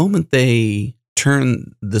the moment they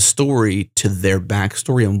turn the story to their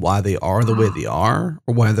backstory and why they are the way they are,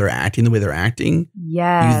 or why they're acting the way they're acting,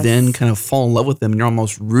 yes, you then kind of fall in love with them and you're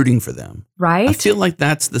almost rooting for them. Right? I feel like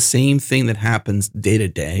that's the same thing that happens day to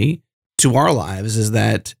day to our lives, is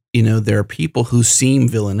that, you know, there are people who seem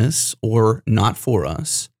villainous or not for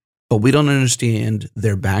us, but we don't understand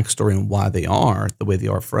their backstory and why they are the way they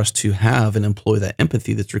are for us to have and employ that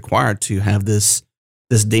empathy that's required to have this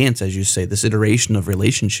dance, as you say, this iteration of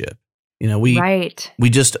relationship. You know, we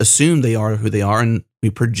just assume they are who they are, and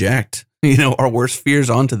we project, you know, our worst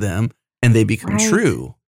fears onto them, and they become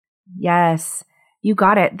true. Yes, you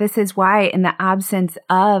got it. This is why, in the absence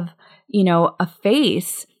of, you know, a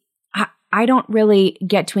face, I don't really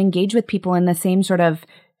get to engage with people in the same sort of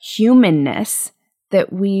humanness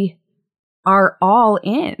that we are all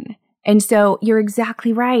in. And so you're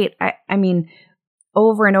exactly right. I mean,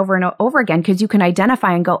 over and over and over again, because you can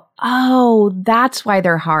identify and go, oh, that's why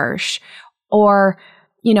they're harsh. Or,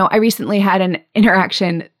 you know, I recently had an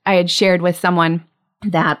interaction I had shared with someone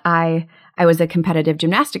that I was a competitive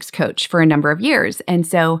gymnastics coach for a number of years. And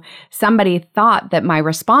so somebody thought that my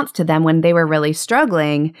response to them when they were really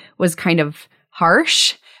struggling was kind of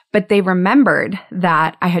harsh, but they remembered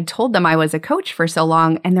that I had told them I was a coach for so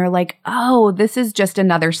long. And they're like, oh, this is just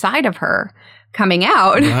another side of her coming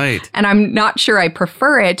out. Right. And I'm not sure I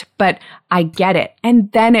prefer it, but I get it.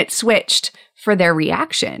 And then it switched for their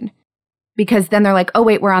reaction, because then they're like, oh,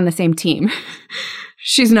 wait, we're on the same team.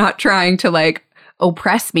 She's not trying to like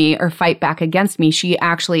oppress me or fight back against me. She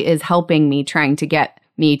actually is helping me, trying to get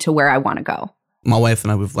me to where I want to go. My wife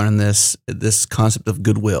and I, we've learned this concept of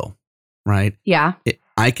goodwill, right? Yeah.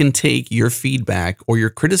 I can take your feedback or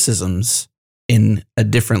your criticisms in a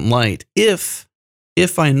different light if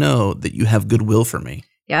I know that you have goodwill for me.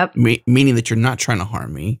 Yep. Meaning that you're not trying to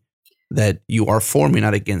harm me, that you are for me,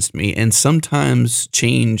 not against me. And sometimes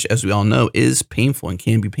change, as we all know, is painful and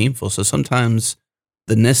can be painful. So sometimes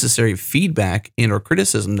the necessary feedback and or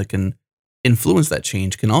criticism that can influence that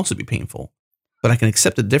change can also be painful. But I can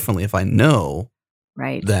accept it differently if I know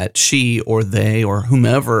that she or they or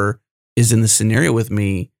whomever is in the scenario with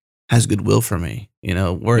me has goodwill for me, you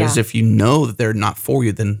know? Whereas if you know that they're not for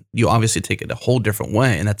you, then you obviously take it a whole different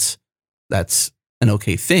way. And that's an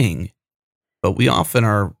okay thing. But we often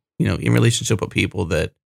are, you know, in relationship with people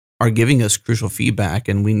that are giving us crucial feedback,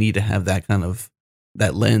 and we need to have that kind of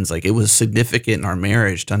that lens. Like, it was significant in our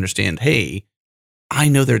marriage to understand, hey, I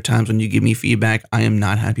know there are times when you give me feedback, I am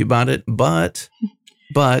not happy about it, but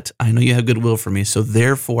I know you have goodwill for me. So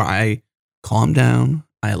therefore I calm down,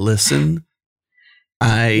 I listen,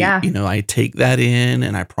 I take that in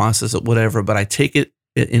and I process it, whatever, but I take it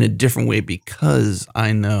in a different way because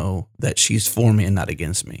I know that she's for me and not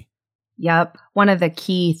against me. Yep. One of the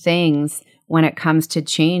key things when it comes to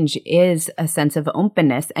change is a sense of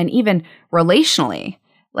openness, and even relationally,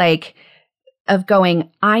 like of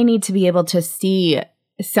going, I need to be able to see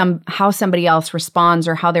how somebody else responds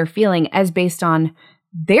or how they're feeling as based on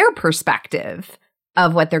their perspective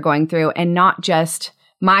of what they're going through and not just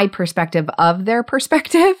my perspective of their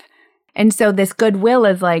perspective. And so this goodwill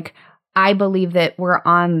is like, I believe that we're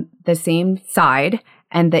on the same side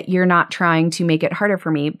and that you're not trying to make it harder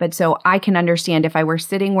for me. But so I can understand if I were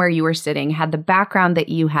sitting where you were sitting, had the background that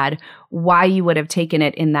you had, why you would have taken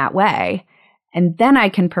it in that way. And then I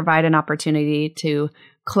can provide an opportunity to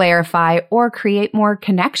clarify or create more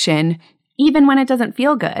connection, even when it doesn't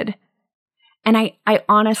feel good. And I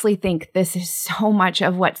honestly think this is so much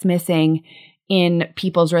of what's missing in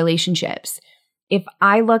people's relationships. If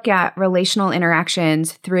I look at relational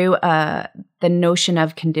interactions through the notion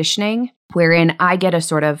of conditioning, wherein I get a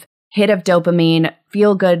sort of hit of dopamine,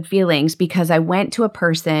 feel good feelings because I went to a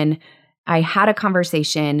person, I had a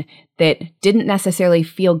conversation that didn't necessarily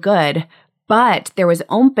feel good, but there was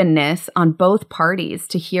openness on both parties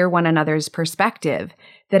to hear one another's perspective,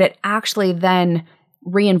 that it actually then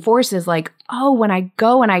reinforces like, oh, when I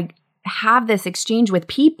go and I have this exchange with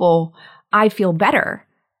people, I feel better.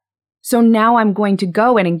 So now I'm going to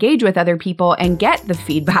go and engage with other people and get the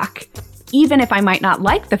feedback, even if I might not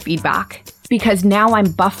like the feedback, because now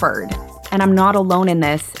I'm buffered and I'm not alone in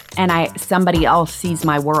this and somebody else sees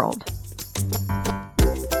my world.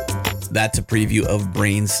 That's a preview of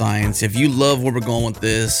Brain Science. If you love where we're going with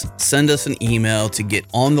this, send us an email to get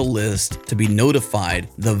on the list to be notified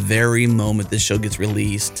the very moment this show gets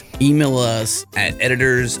released. Email us at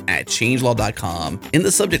editors@changelog.com. In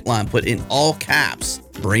the subject line, put in all caps,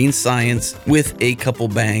 Brain Science with a couple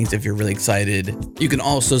bangs if you're really excited. You can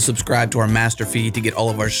also subscribe to our master feed to get all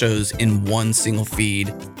of our shows in one single feed.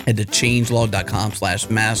 Head to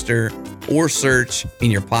changelog.com/master or search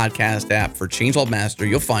in your podcast app for Changelog Master.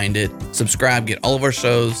 You'll find it. Subscribe, get all of our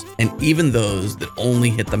shows, and even those that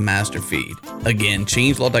only hit the master feed. Again,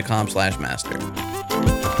 changelog.com/master.